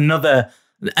was just another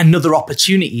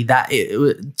opportunity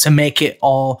to make it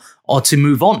or to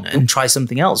move on and try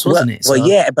something else, wasn't it? Well,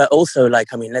 yeah, but also,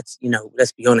 like, I mean, let's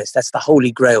be honest. That's the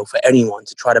holy grail for anyone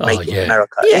to try to make it in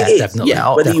America. Yeah, it is. definitely.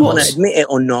 Yeah, whether you want to admit it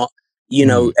or not,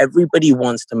 everybody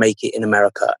wants to make it in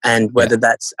America. And whether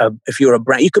that's if you're a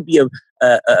brand, you could be a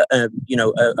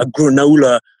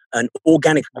granola, an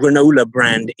organic granola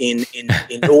brand in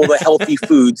all the healthy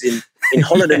foods in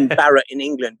Holland and Barrett in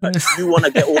England, but you want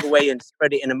to get all the way and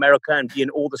spread it in America and be in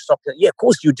all the shops. Yeah, of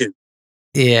course you do.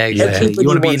 Yeah, exactly. You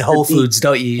want to be in Whole Foods,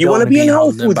 don't you? You want to be in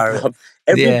Whole Foods.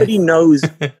 Everybody knows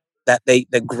that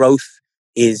the growth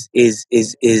is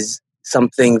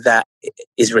something that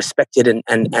is respected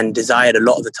and desired a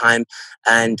lot of the time.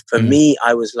 And for me,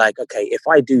 I was like, okay, if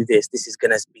I do this is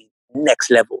going to be next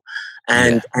level.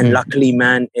 And luckily,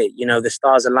 man, the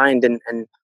stars aligned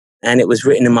and it was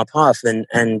written in my path.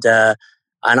 And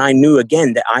I knew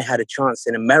again that I had a chance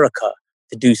in America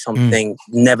to do something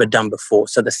never done before.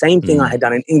 So the same thing I had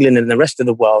done in England and the rest of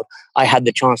the world, I had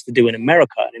the chance to do in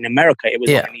America. And in America, it was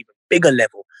on an even bigger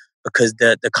level because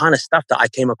the kind of stuff that I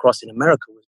came across in America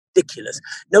was ridiculous.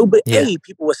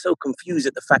 People were so confused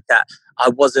at the fact that I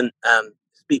wasn't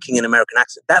speaking an American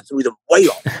accent. That threw them way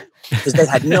off because they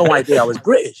had no idea I was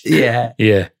British. Yeah.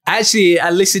 Actually, I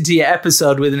listened to your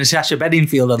episode with Natasha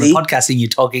Bedingfield on the podcast and you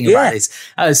talking about this.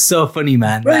 That was so funny,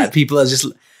 man. Right. People are just...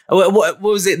 What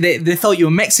was it? They thought you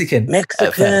were Mexican.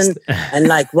 And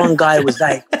like one guy was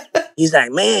like, he's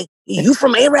like, man, you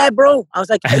from Arab, bro? I was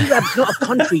like, Arab's not a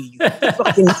country, you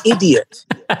fucking idiot.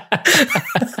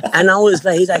 And I was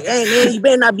like, he's like, hey man, you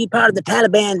better not be part of the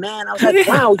Taliban, man. I was like,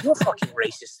 wow, you're fucking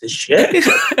racist as shit.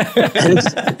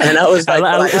 And I was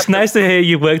like, it's nice to hear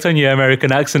you worked on your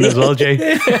American accent as well, Jay.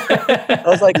 I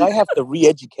was like, I have to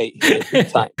re-educate you every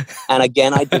time. And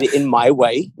again, I did it in my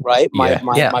way, right?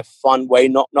 My fun way,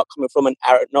 not coming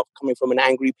from an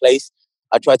angry place.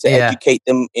 I tried to educate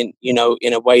them in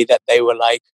a way that they were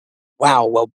like,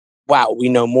 wow, we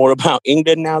know more about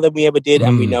England now than we ever did,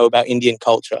 and we know about Indian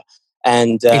culture.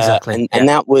 And and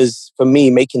that was, for me,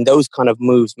 making those kind of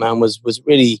moves, man, was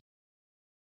really,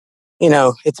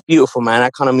 it's beautiful, man.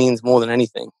 That kind of means more than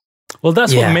anything. Well,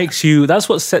 that's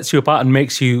what sets you apart and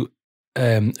makes you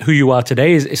who you are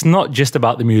today. It's not just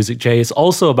about the music, Jay. It's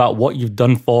also about what you've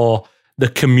done for the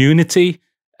community.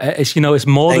 It's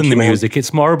more than the music.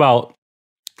 It's more about,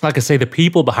 like I say, the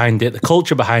people behind it, the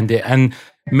culture behind it, and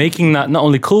making that not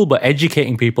only cool, but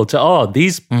educating people to,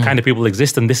 these kind of people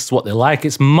exist and this is what they like.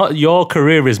 It's your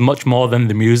career is much more than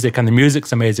the music, and the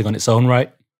music's amazing on its own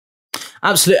right.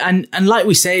 Absolutely. And like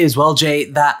we say as well, Jay,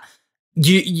 that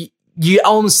you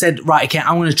almost said, right, okay,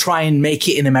 I'm going to try and make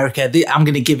it in America. I'm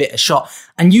going to give it a shot.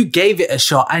 And you gave it a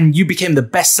shot and you became the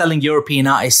best-selling European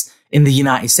artist in the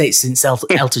United States since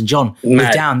Elton John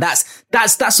was down. That's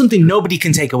something nobody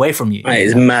can take away from you.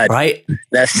 It's mad. Right?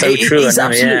 That's so true. It's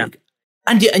absolutely.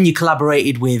 And you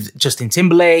collaborated with Justin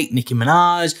Timberlake, Nicki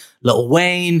Minaj, Lil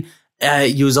Wayne.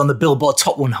 You was on the Billboard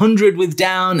Top 100 with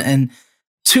Down, and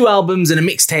 2 albums and a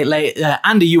mixtape later,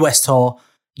 and a US tour.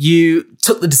 You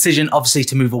took the decision, obviously,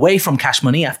 to move away from Cash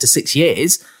Money after 6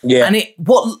 years. Yeah. And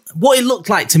what it looked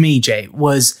like to me, Jay,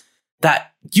 was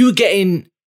that you were getting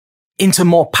into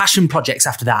more passion projects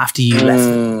after you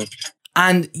left.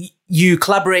 And you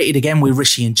collaborated again with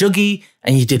Rishi and Juggy,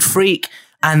 and you did Freak,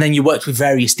 and then you worked with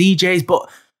various DJs. But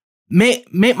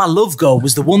Make My Love Go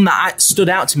was the one that stood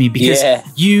out to me because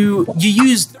you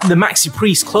used the Maxi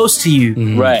Priest Close to You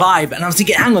vibe, and I was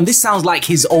thinking, hang on, this sounds like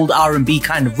his old R&B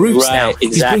kind of roots now. Exactly.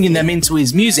 He's bringing them into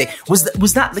his music. Was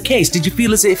that the case? Did you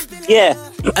feel as if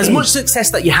as much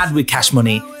success that you had with Cash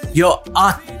Money,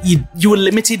 you were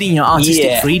limited in your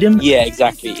artistic freedom. Yeah,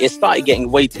 exactly. It started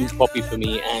getting way too poppy for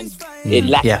me, and it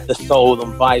lacked the soul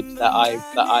and vibes that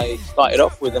I started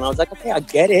off with. And I was like, okay, I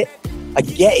get it.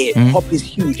 Pop is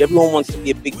huge. Everyone wants to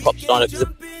be a big pop star. Because,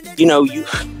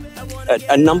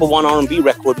 a number one R&B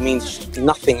record means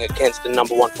nothing against a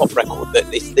number one pop record.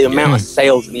 The amount of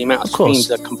sales and the amount of streams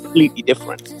are completely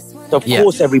different. So of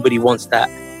course everybody wants that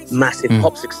massive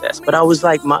pop success. But I was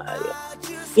like,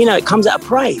 it comes at a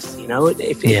price.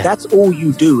 If that's all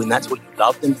you do and that's what you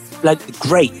love, then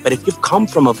great. But if you've come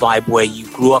from a vibe where you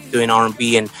grew up doing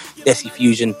R&B and Desi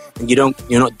Fusion, and you're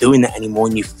not doing that anymore,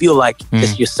 and you feel like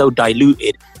you're so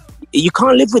diluted, you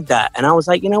can't live with that. And I was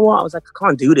like, you know what? I was like, I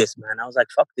can't do this, man. I was like,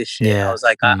 fuck this shit. I was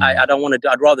like, I don't want to do.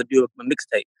 I'd rather do a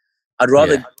mixtape. I'd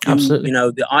rather do.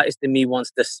 The artist in me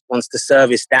wants to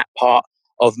service that part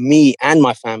of me and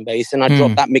my fan base, and I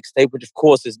dropped that mixtape, which of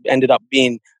course has ended up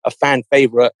being a fan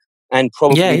favorite and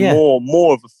probably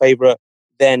more of a favorite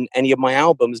than any of my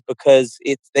albums, because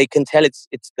they can tell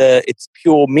it's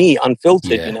pure me,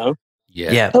 unfiltered, So,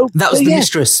 that was the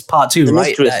Mistress part 2,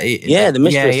 right? The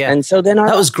Mistress. Yeah. And so then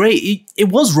that was great. It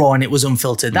was raw and it was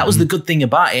unfiltered. That was the good thing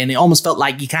about it, and it almost felt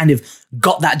like you kind of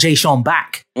got that Jay Sean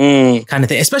back kind of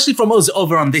thing, especially from us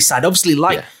over on this side. Obviously,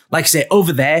 like I say,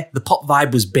 over there, the pop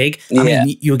vibe was big. I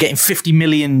mean, you were getting 50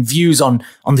 million views on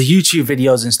the YouTube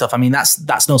videos and stuff. I mean,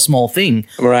 that's no small thing.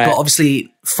 Right. But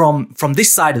obviously, from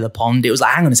this side of the pond, it was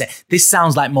like, hang on a sec, this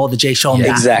sounds like more the Jay Sean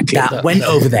that went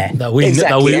over there. That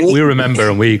we remember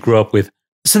and we grew up with.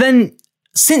 So then,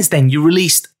 since then, you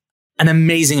released an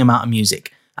amazing amount of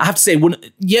music. I have to say,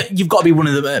 you've got to be one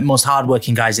of the most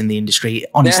hardworking guys in the industry,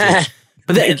 honestly.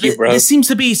 But there seems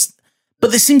to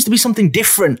be something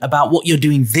different about what you're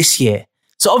doing this year.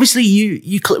 So obviously,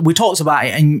 we talked about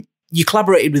it, and you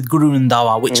collaborated with Guru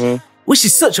Randhawa, which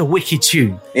is such a wicked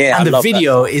tune. Yeah, and the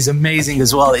video is amazing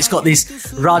as well. It's got this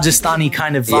Rajasthani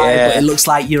kind of vibe, but it looks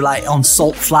like you're like on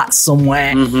salt flats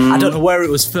somewhere. I don't know where it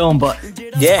was filmed, but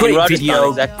great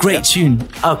video, great tune.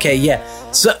 Okay, yeah.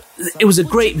 So it was a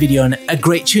great video and a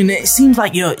great tune. It seems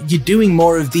like you're doing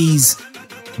more of these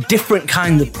different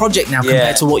kind of project now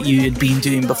compared to what you had been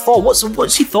doing before. What's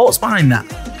your thoughts behind that?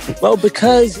 Well,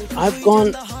 because I've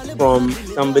gone from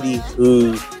somebody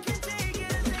who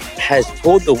has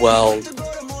toured the world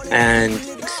and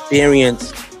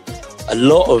experienced a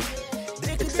lot of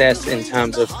success in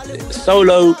terms of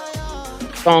solo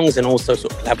songs and also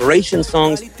sort of collaboration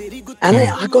songs. And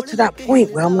I got to that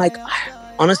point where I'm like,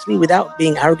 honestly, without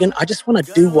being arrogant, I just want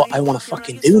to do what I want to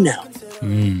fucking do now.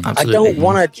 I don't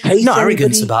want to chase no anybody.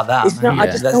 arrogance about that. It's not,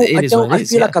 I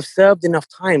feel like I've served enough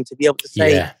time to be able to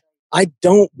say, I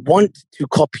don't want to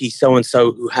copy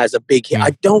so-and-so who has a big hit.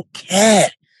 I don't care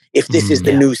if this is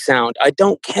the new sound. I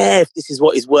don't care if this is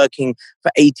what is working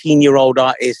for 18-year-old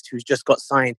artist who's just got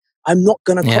signed. I'm not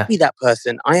going to copy that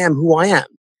person. I am who I am.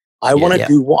 I want to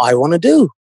do what I want to do.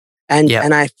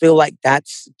 And I feel like that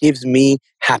gives me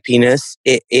happiness.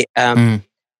 It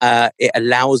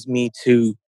allows me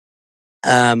to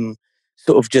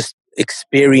sort of just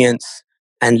experience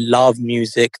and love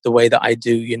music the way that I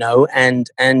do, and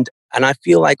I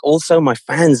feel like also my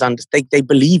fans they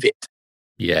believe it.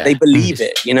 Yeah, they believe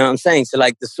it. You know what I'm saying? So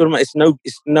like the Surma,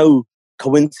 it's no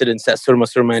coincidence that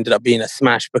Surma ended up being a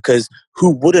smash, because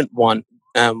who wouldn't want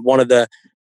one of the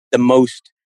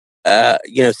most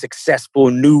successful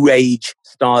new age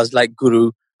stars like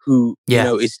Guru, who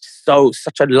is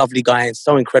such a lovely guy and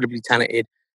so incredibly talented,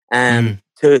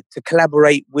 to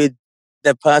collaborate with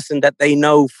the person that they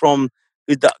know from,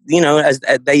 as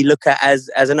they look at as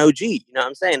an OG. You know what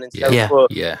I'm saying? And so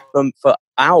for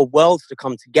our worlds to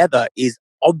come together is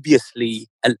obviously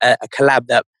a collab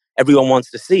that everyone wants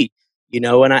to see. And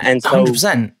so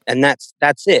 100%. And that's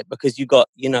it, because you got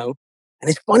and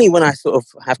it's funny when I sort of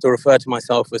have to refer to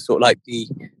myself as sort of like the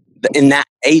in that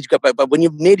age group, but when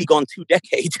you've nearly gone 2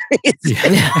 decades,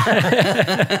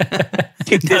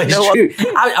 true.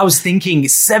 I was thinking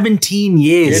 17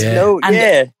 years.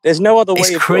 There's no other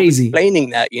way of crazy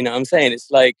explaining that. You know what I'm saying? It's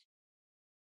like,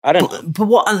 I don't know. But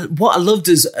what I loved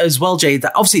as well, Jay,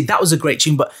 that obviously that was a great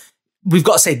tune, but we've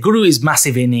got to say Guru is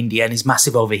massive in India and he's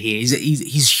massive over here.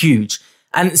 He's huge.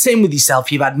 And same with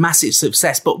yourself, you've had massive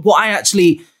success. But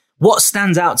what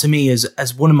stands out to me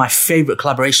as one of my favorite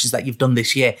collaborations that you've done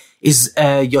this year is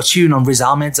your tune on Riz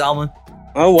Ahmed's album.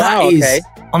 Oh, wow, okay.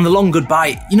 On The Long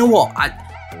Goodbye. You know what?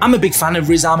 I'm a big fan of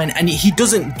Riz Ahmed, and he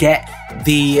doesn't get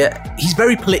he's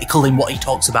very political in what he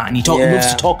talks about, and he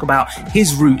loves to talk about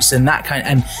his roots and that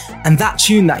kind, and that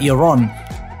tune that you're on,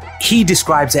 he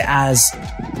describes it as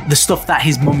the stuff that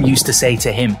his mum used to say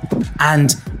to him.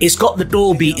 And it's got the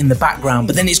door beat in the background,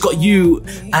 but then it's got you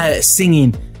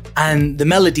singing and the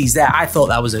melodies there. I thought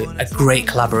that was a great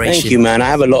collaboration. Thank you, man. I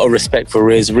have a lot of respect for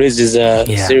Riz. Riz is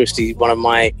seriously one of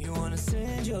my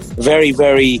very,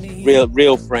 very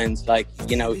real friends. Like,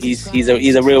 you know, he's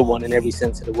a real one in every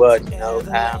sense of the word. You know,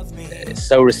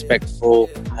 so respectful.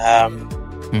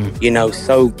 You know,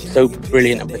 so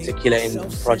brilliant, in particular in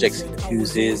the projects he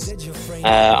chooses.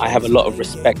 I have a lot of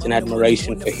respect and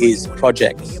admiration for his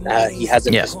projects. He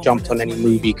hasn't just jumped on any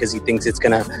movie because he thinks it's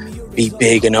gonna be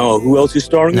big and who else is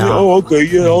starring in it? Oh, okay,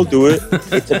 yeah, I'll do it.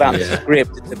 It's about the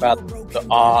script. It's about the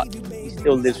art. He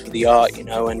still lives for the art, you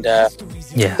know. And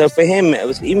so for him, it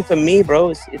was, even for me, bro.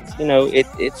 It's you know,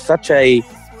 it's such a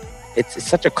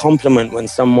compliment when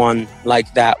someone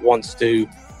like that wants to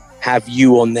have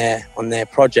you on their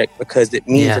project, because it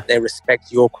means that they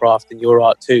respect your craft and your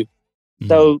art too.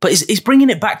 So, but it's bringing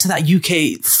it back to that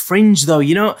UK fringe, though.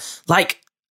 You know, like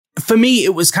for me,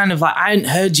 it was kind of like I hadn't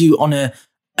heard you on a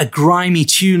grimy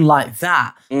tune like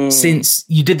that since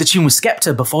you did the tune with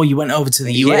Skepta before you went over to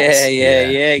the US.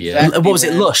 Yeah, exactly. What was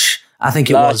it, Lush? I think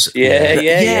it was.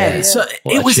 Yeah. So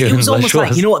it was almost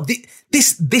like, you know what,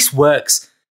 this works.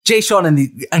 Jay Sean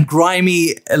and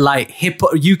grimy, like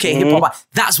UK hip hop,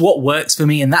 that's what works for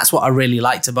me, and that's what I really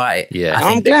liked about it. Yeah,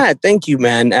 I'm glad. Thank you,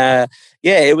 man.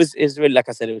 It was really, like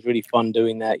I said, it was really fun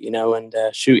doing that, you know, and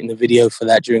shooting the video for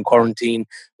that during quarantine,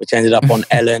 which ended up on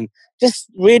Ellen. Just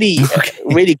really,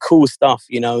 really cool stuff,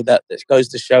 you know, that goes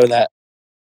to show that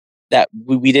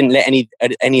we didn't let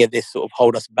any of this sort of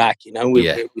hold us back, you know.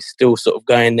 We're still sort of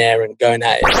going there and going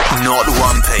at it. Not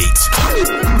one Pete,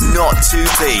 not two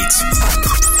Pete.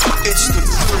 It's the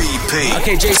 3-Pete.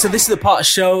 Okay, Jay, so this is the part of the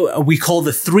show we call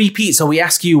the 3-Pete. So we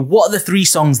ask you, what are the 3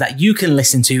 songs that you can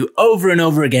listen to over and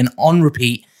over again on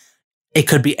repeat? It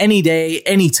could be any day,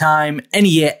 any time, any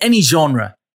year, any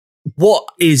genre. What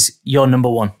is your number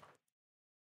 1?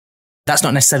 That's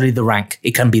not necessarily the rank.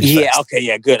 It can be the first. Okay,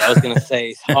 yeah, good. I was going to say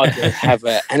it's hard to have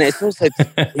and it's also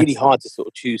really hard to sort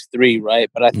of choose 3,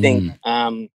 right? But I think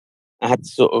I had to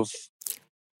sort of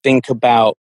think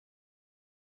about,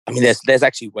 I mean, there's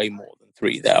actually way more than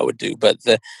 3 that I would do, but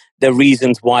the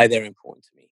reasons why they're important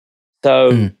to me.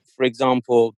 So, for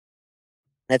example,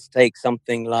 let's take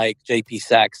something like JP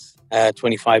Sachs,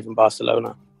 25 in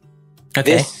Barcelona.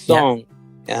 Okay. This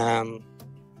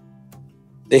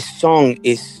song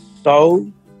is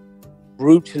so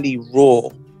brutally raw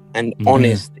and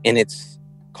honest in its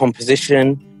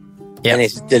composition and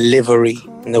its delivery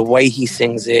and the way he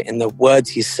sings it and the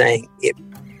words he's saying.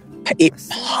 It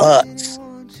hurts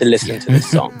to listen to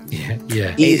this song.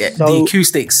 The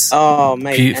acoustics. Oh,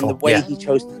 man. Beautiful. And the way he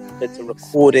chose to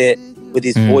record it with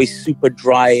his voice super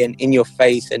dry and in your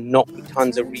face and not with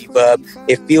tons of reverb.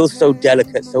 It feels so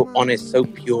delicate, so honest, so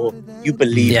pure. You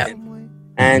believe him.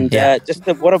 And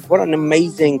what an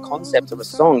amazing concept of a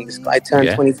song. This guy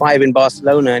turned 25 in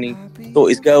Barcelona and he thought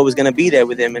his girl was going to be there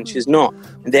with him and she's not.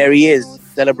 And there he is,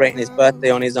 celebrating his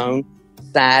birthday on his own,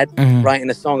 sad, writing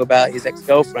a song about his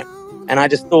ex-girlfriend. And I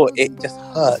just thought it just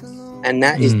hurts. And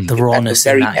that is the rawness, the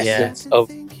very essence of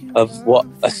what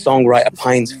a songwriter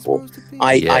pines for.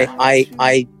 I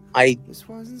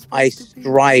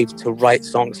strive to write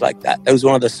songs like that. That was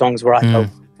one of the songs where I go,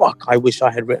 fuck, I wish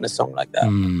I had written a song like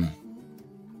that.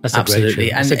 That's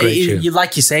absolutely, and you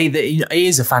like you say that it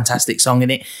is a fantastic song,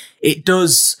 and it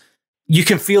does. You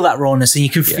can feel that rawness, and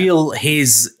you can feel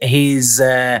his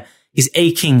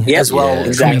aching as well. Yeah,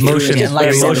 exactly.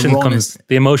 The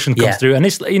emotion comes through, and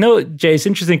it's, you know, Jay, it's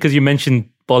interesting because you mentioned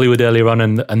Bollywood earlier on,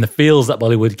 and the feels that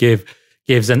Bollywood gives,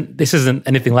 and this isn't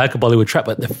anything like a Bollywood track,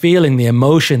 but the feeling, the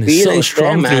emotion is so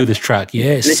strong through this track. Yeah,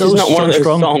 it's this so is not one of those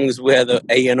strong songs where the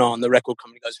A&R and the record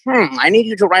company goes, I need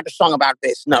you to write a song about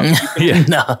this. No,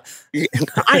 no,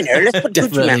 I know. Let's put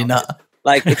definitely not.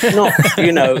 Like, it's not,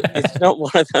 you know, it's not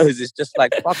one of those. It's just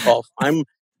like, fuck off.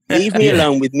 Leave me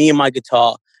alone with me and my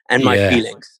guitar and my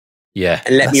feelings. Yeah,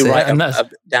 and let me write a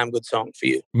damn good song for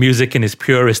you. Music in its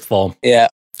purest form. Yeah,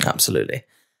 absolutely.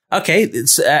 Okay,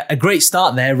 it's a great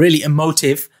start there. Really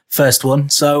emotive first one.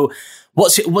 So,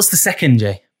 what's the second,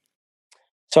 Jay?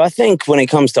 So I think when it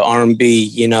comes to R&B,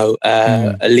 you know,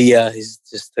 Aaliyah is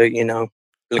just, you know,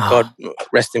 God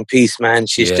rest in peace, man.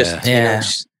 She's just, you know,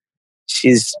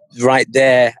 she's right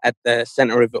there at the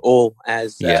center of it all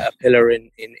as a pillar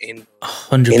in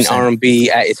R&B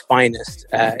at its finest.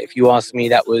 If you ask me,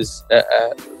 that was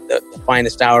the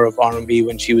finest hour of R&B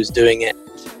when she was doing it.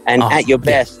 And at your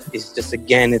best, it's just,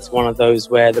 again, it's one of those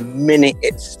where the minute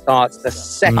it starts, the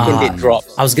second it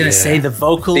drops. I was going to say the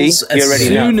vocals, as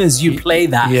soon as you play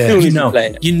that, you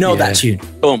know that tune.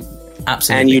 Boom.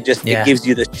 Absolutely. And you just, it gives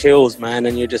you the chills, man.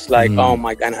 And you're just like, oh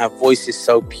my God, her voice is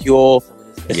so pure.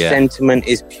 The sentiment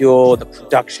is pure. The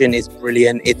production is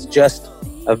brilliant. It's just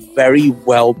a very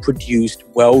well produced,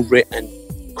 well written,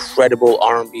 incredible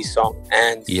R&B song.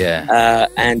 And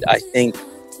and I think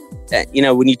that, you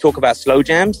know, when you talk about slow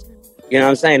jams, you know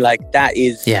what I'm saying? Like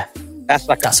that's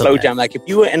like a slow jam. Like if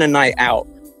you were in a night out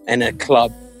in a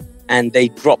club and they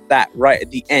dropped that right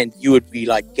at the end, you would be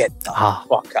like, get the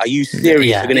fuck, are you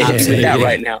serious? You're going to hit me with that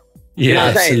right now. You know what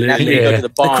I'm saying? That's when you go to the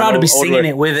bar. The crowd would be singing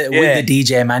it with the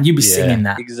DJ, man. You'd be singing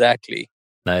that. Exactly.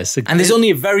 Nice. And there's only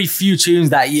a very few tunes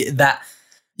that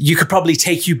you could probably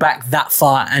take you back that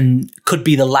far and could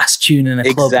be the last tune in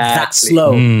a club that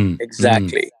slow.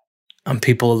 Exactly. And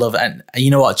people will love it. And you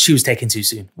know what? She was taken too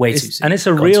soon. Way too soon. And it's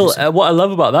a real, what I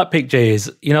love about that pick, Jay,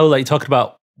 is, you know, like talking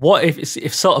about what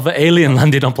if sort of an alien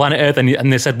landed on planet Earth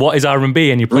and they said, what is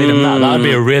R&B? And you played them that would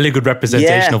be a really good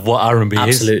representation of what R&B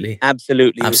is.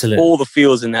 Absolutely. All the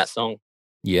feels in that song.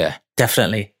 Yeah.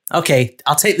 Definitely. Okay,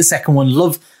 I'll take the second one.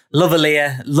 Love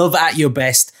Aaliyah. Love At Your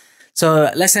Best.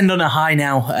 So let's end on a high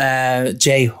now.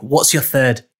 Jay, what's your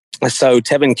third? So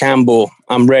Tevin Campbell,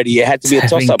 I'm ready. It had to be a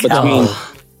toss-up between...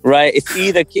 Right, it's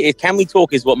either Can We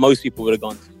Talk is what most people would have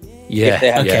gone to. Yeah, if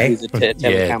they had to use a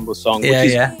Tevin Campbell song, which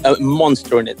is a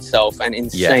monster in itself and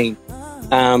insane.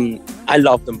 I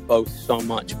love them both so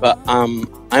much, but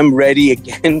I'm ready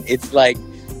again. It's like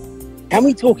Can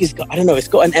We Talk is got, I don't know, it's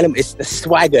got an element. It's the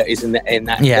swagger is in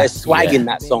that. There's swag in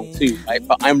that song too, right?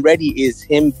 But I'm ready is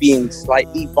him being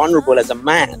slightly vulnerable as a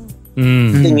man.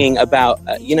 Singing about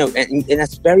you know, and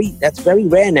that's very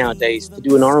rare nowadays to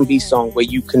do an R&B song where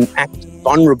you can act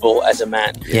vulnerable as a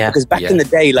man. Because back in the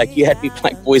day, like you had people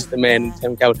like Boyz II Men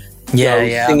and Tevin Campbell,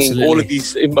 singing absolutely. all of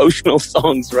these emotional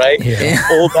songs, right?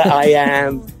 All That I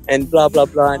Am and blah blah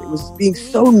blah. And it was being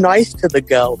so nice to the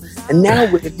girl. And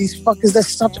now with these fuckers, they're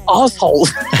such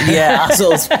assholes.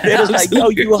 Assholes. They're just like, yo,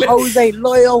 you hoes ain't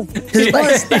loyal.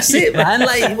 That's it, man.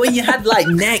 Like when you had like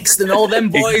Next and all them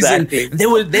boys, and they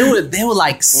were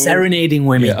like serenading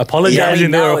women,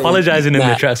 apologizing. They were apologizing in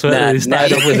the tracks. They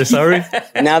started off with a sorry.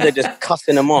 Now they're just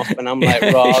cussing them off, and I'm like,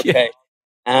 right, okay.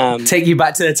 Take you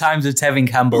back to the times of Tevin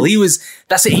Campbell. He was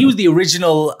the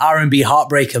original R&B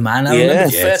heartbreaker, man. I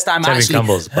remember the first time I actually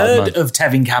heard of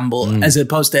Tevin Campbell as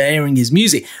opposed to hearing his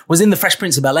music was in the Fresh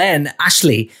Prince of Bel-Air, and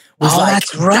Ashley was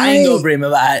dying over him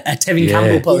about a Tevin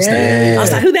Campbell poster. I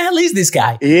was like, who the hell is this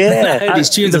guy? I heard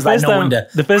his tunes. I was like, no wonder.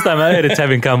 The first time I heard of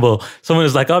Tevin Campbell, someone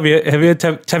was like, have you heard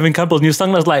Tevin Campbell's new song?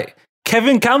 And I was like,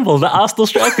 Kevin Campbell, the Arsenal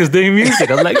striker, is doing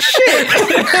music. I was like, shit.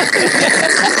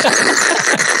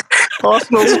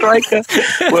 Arsenal striker.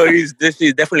 Well, this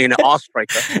is definitely an arse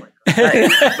striker.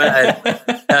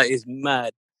 That is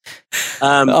mad.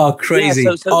 Crazy.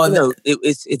 You know,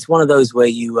 it's one of those where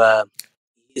you.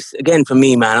 It's, again, for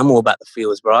me, man, I'm all about the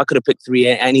feels, bro. I could have picked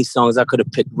any songs. I could have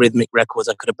picked rhythmic records.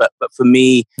 But for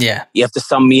me, you have to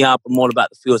sum me up. I'm all about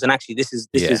the feels. And actually, this is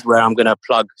where I'm gonna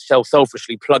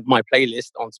selfishly plug my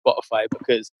playlist on Spotify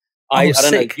because. I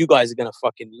don't know. You guys are gonna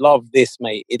fucking love this,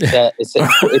 mate. I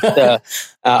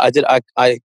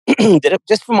did it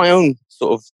just for my own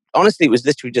sort of. Honestly, it was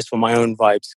literally just for my own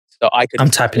vibes. So I could.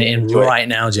 I'm typing it in right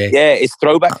now, Jay. Yeah, it's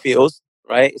Throwback Feels,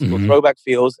 right? It's called Throwback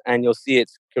Feels, and you'll see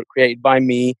it's created by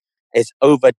me. It's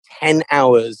over 10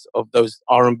 hours of those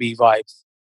R&B vibes,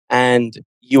 and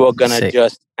you are gonna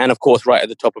and of course, right at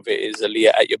the top of it is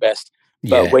Aaliyah At Your Best.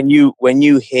 But when you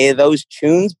hear those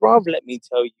tunes, bruv, let me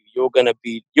tell you, you're gonna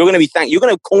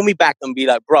call me back and be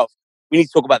like, bruv, we need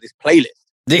to talk about this playlist.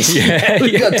 We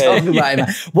got to talk about it, man.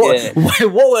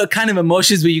 What were kind of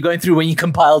emotions were you going through when you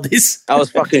compiled this? I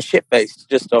was fucking shit-faced,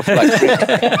 just off like.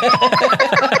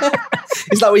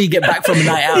 Is that when you get back from a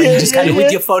night out and you just kind of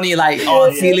with your phone, you're like,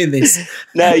 I'm feeling this.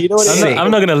 No, you know what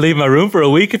I'm not going to leave my room for a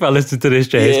week if I listen to this,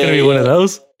 Jay. It's going to be one of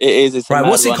those. It is. It's right,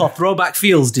 what's it called? Throwback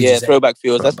Feels, did you say? Throwback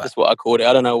Feels. That's just what I called it.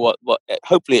 I don't know what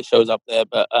hopefully it shows up there,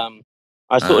 but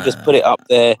I sort of just put it up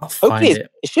there. Hopefully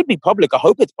it should be public. I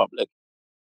hope it's public.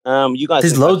 You guys.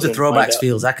 There's loads of Throwback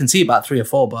Feels. I can see about 3 or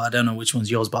 4, but I don't know which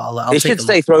one's yours, but I'll it should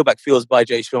say Throwback Feels by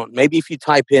Jay Sean. Maybe if you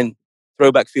type in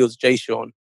Throwback Feels Jay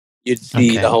Sean, you'd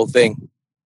see the whole thing.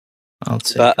 I'll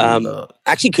take a look.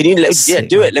 Actually, can you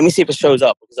do it? Let me see if it shows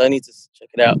up because I need to check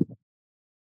it out.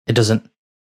 It doesn't.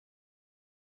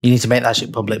 You need to make that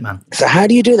shit public, man. So how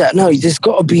do you do that? No, there's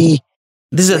got to be.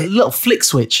 There's a little flick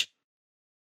switch.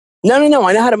 No. I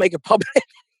know how to make it public.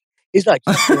 He's like,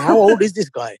 how old is this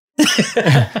guy? There's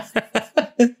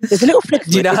a little flick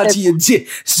switch. Do you know how do you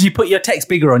put your text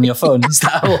bigger on your phone? Is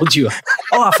that how old you are?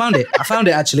 Oh, I found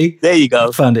it actually. There you go.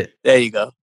 I found it. There you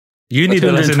go. You need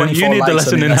the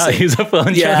lesson in how to use a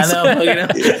phone. Yeah, I know.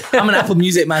 I'm an Apple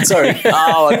Music man. Sorry.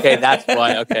 Oh, okay, that's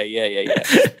why. Okay, yeah.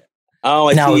 Oh,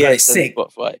 I see. Yeah, it's sick.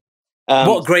 Spotify.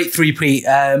 What a great three-peat.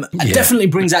 It definitely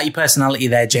brings out your personality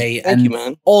there, Jay. Thank you,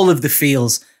 man. All of the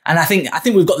feels. And I think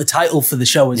we've got the title for the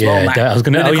show as well, Matt. I was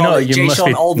going to, you must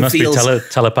be, all the must be feels.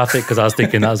 telepathic, because I was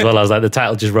thinking that as well. I was like, the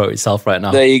title just wrote itself right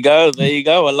now. There you go.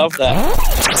 I love that.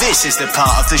 This is the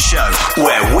part of the show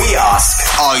where we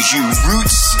ask, are you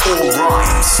roots or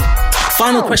rhymes?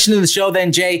 Final question of the show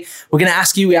then, Jay. We're going to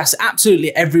ask you, we ask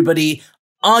absolutely everybody,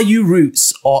 are you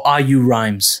roots or are you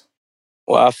rhymes?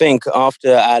 Well, I think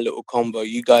after our little combo,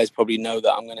 you guys probably know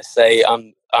that I'm going to say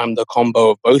I'm the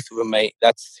combo of both of them, mate.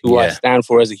 That's who I stand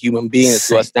for as a human being. That's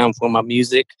who I stand for in my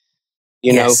music.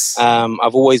 You know,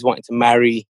 I've always wanted to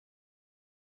marry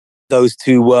those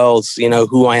two worlds, you know,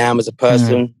 who I am as a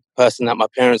person, person that my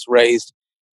parents raised,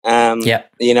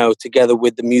 you know, together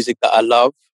with the music that I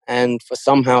love, and for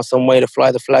somehow, some way to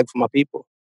fly the flag for my people.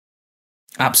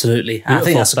 Absolutely. Beautiful. I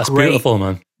think that's great. Beautiful,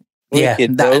 man. Yeah,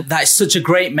 Wicked, that is such a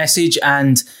great message.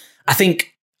 And I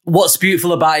think what's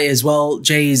beautiful about it as well,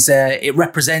 Jay, is it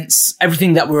represents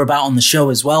everything that we're about on the show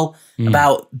as well,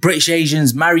 about British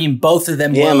Asians marrying both of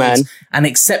them worlds and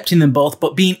accepting them both,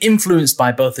 but being influenced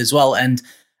by both as well, and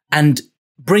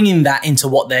bringing that into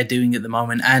what they're doing at the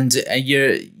moment. And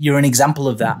you're an example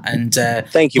of that. And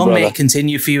thank you, long brother. may it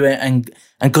continue for you, and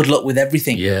good luck with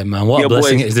everything. Yeah, man. What a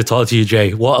blessing it is to talk to you,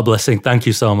 Jay. What a blessing. Thank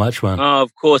you so much, man. Oh,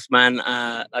 of course, man.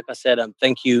 Like I said,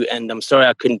 thank you. And I'm sorry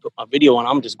I couldn't put my video on.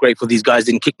 I'm just grateful these guys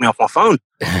didn't kick me off my phone.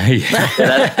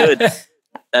 That's good.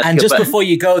 Before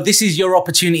you go, this is your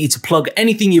opportunity to plug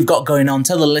anything you've got going on.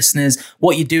 Tell the listeners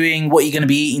what you're doing, what you're going to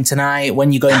be eating tonight,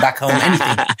 when you're going back home,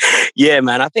 anything. Yeah,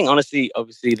 man. I think obviously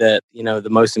the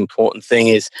most important thing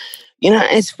is,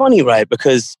 it's funny, right?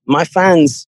 Because my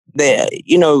fans,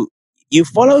 you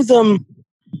follow them.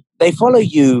 They follow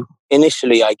you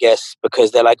initially, I guess,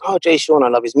 because they're like, oh, Jay Sean, I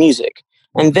love his music.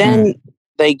 And then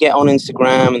they get on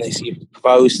Instagram and they see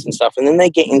posts and stuff. And then they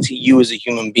get into you as a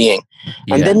human being.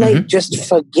 And then they just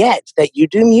forget that you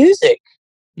do music.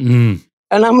 And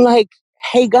I'm like,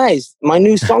 hey, guys, my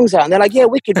new song's out. And they're like, yeah,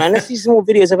 wicked, man. Let's see some more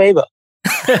videos of Ava.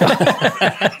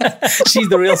 She's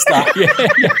the real star.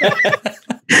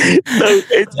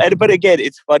 But again,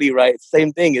 it's funny, right? It's the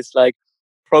same thing. It's like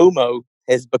promo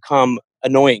has become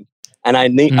annoying. And I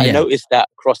noticed that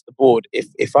across the board.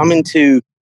 If I'm into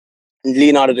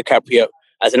Leonardo DiCaprio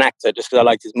as an actor, just because I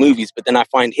liked his movies, but then I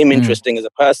find him interesting as a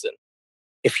person,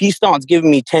 if he starts giving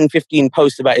me 10, 15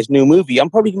 posts about his new movie, I'm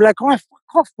probably going to be like, oh,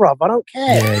 fuck off, bruv. I don't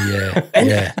care.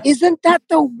 And isn't that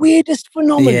the weirdest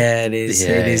phenomenon? Yeah, it is.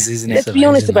 It is, isn't it? Let's be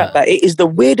honest about that. It is the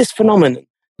weirdest phenomenon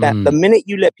that the minute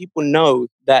you let people know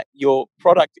that your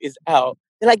product is out,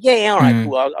 they're like, yeah, all right,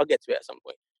 cool. I'll get to it at some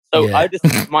point. So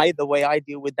the way I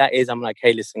deal with that is I'm like,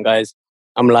 hey, listen, guys,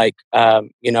 I'm like,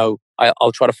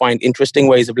 I'll try to find interesting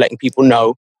ways of letting people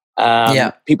know.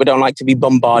 People don't like to be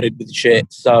bombarded with shit.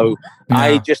 So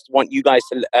I just want you guys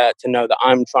to know that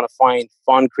I'm trying to find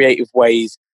fun, creative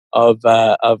ways of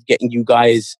getting you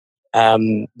guys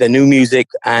the new music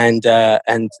and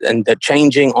the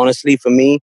changing. Honestly, for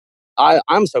me,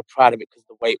 I'm so proud of it because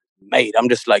the way it was made, I'm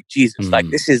just like, Jesus, like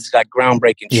this is like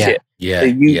groundbreaking shit. So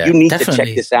you need to check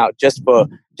this out just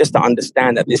to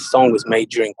understand that this song was made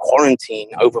during quarantine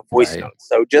over voice notes.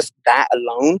 So just that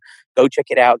alone, go check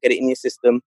it out, get it in your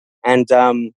system. And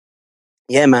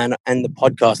man, and the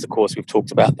podcast, of course, we've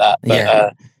talked about that.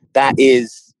 But that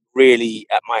is really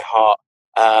at my heart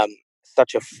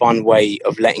such a fun way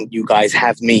of letting you guys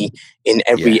have me in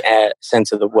every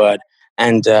sense of the word.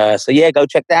 And go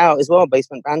check that out as well.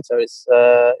 Basement Banter. It's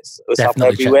up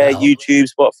everywhere. YouTube,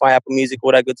 Spotify, Apple Music,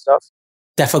 all that good stuff.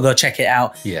 Definitely go check it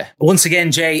out. Yeah. Once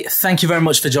again, Jay, thank you very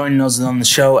much for joining us on the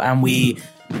show. And we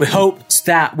hope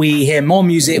that we hear more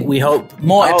music. We hope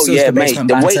more episodes of Basement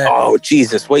Banter.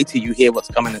 Jesus. Wait till you hear what's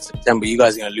coming in September. You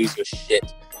guys are going to lose your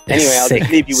shit. Anyway, I'll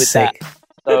just leave you with that.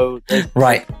 So,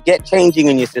 get changing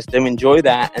in your system. Enjoy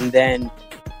that. And then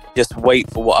just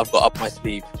wait for what I've got up my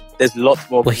sleeve. There's lots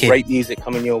more great music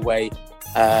coming your way.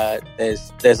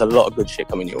 There's a lot of good shit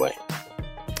coming your way.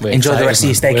 Enjoy the rest of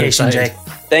your staycation, Jay.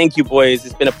 Thank you, boys.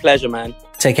 It's been a pleasure, man.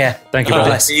 Take care. Thank you,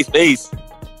 brother. Peace.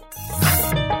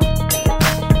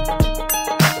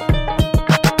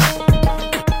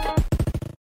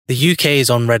 The UK is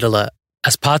on red alert.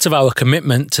 As part of our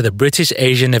commitment to the British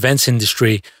Asian events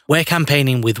industry, we're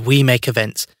campaigning with We Make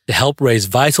Events to help raise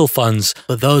vital funds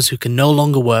for those who can no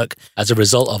longer work as a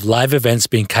result of live events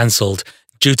being cancelled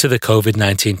due to the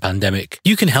COVID-19 pandemic.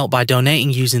 You can help by donating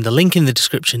using the link in the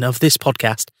description of this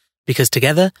podcast, because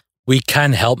together we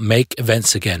can help make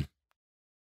events again.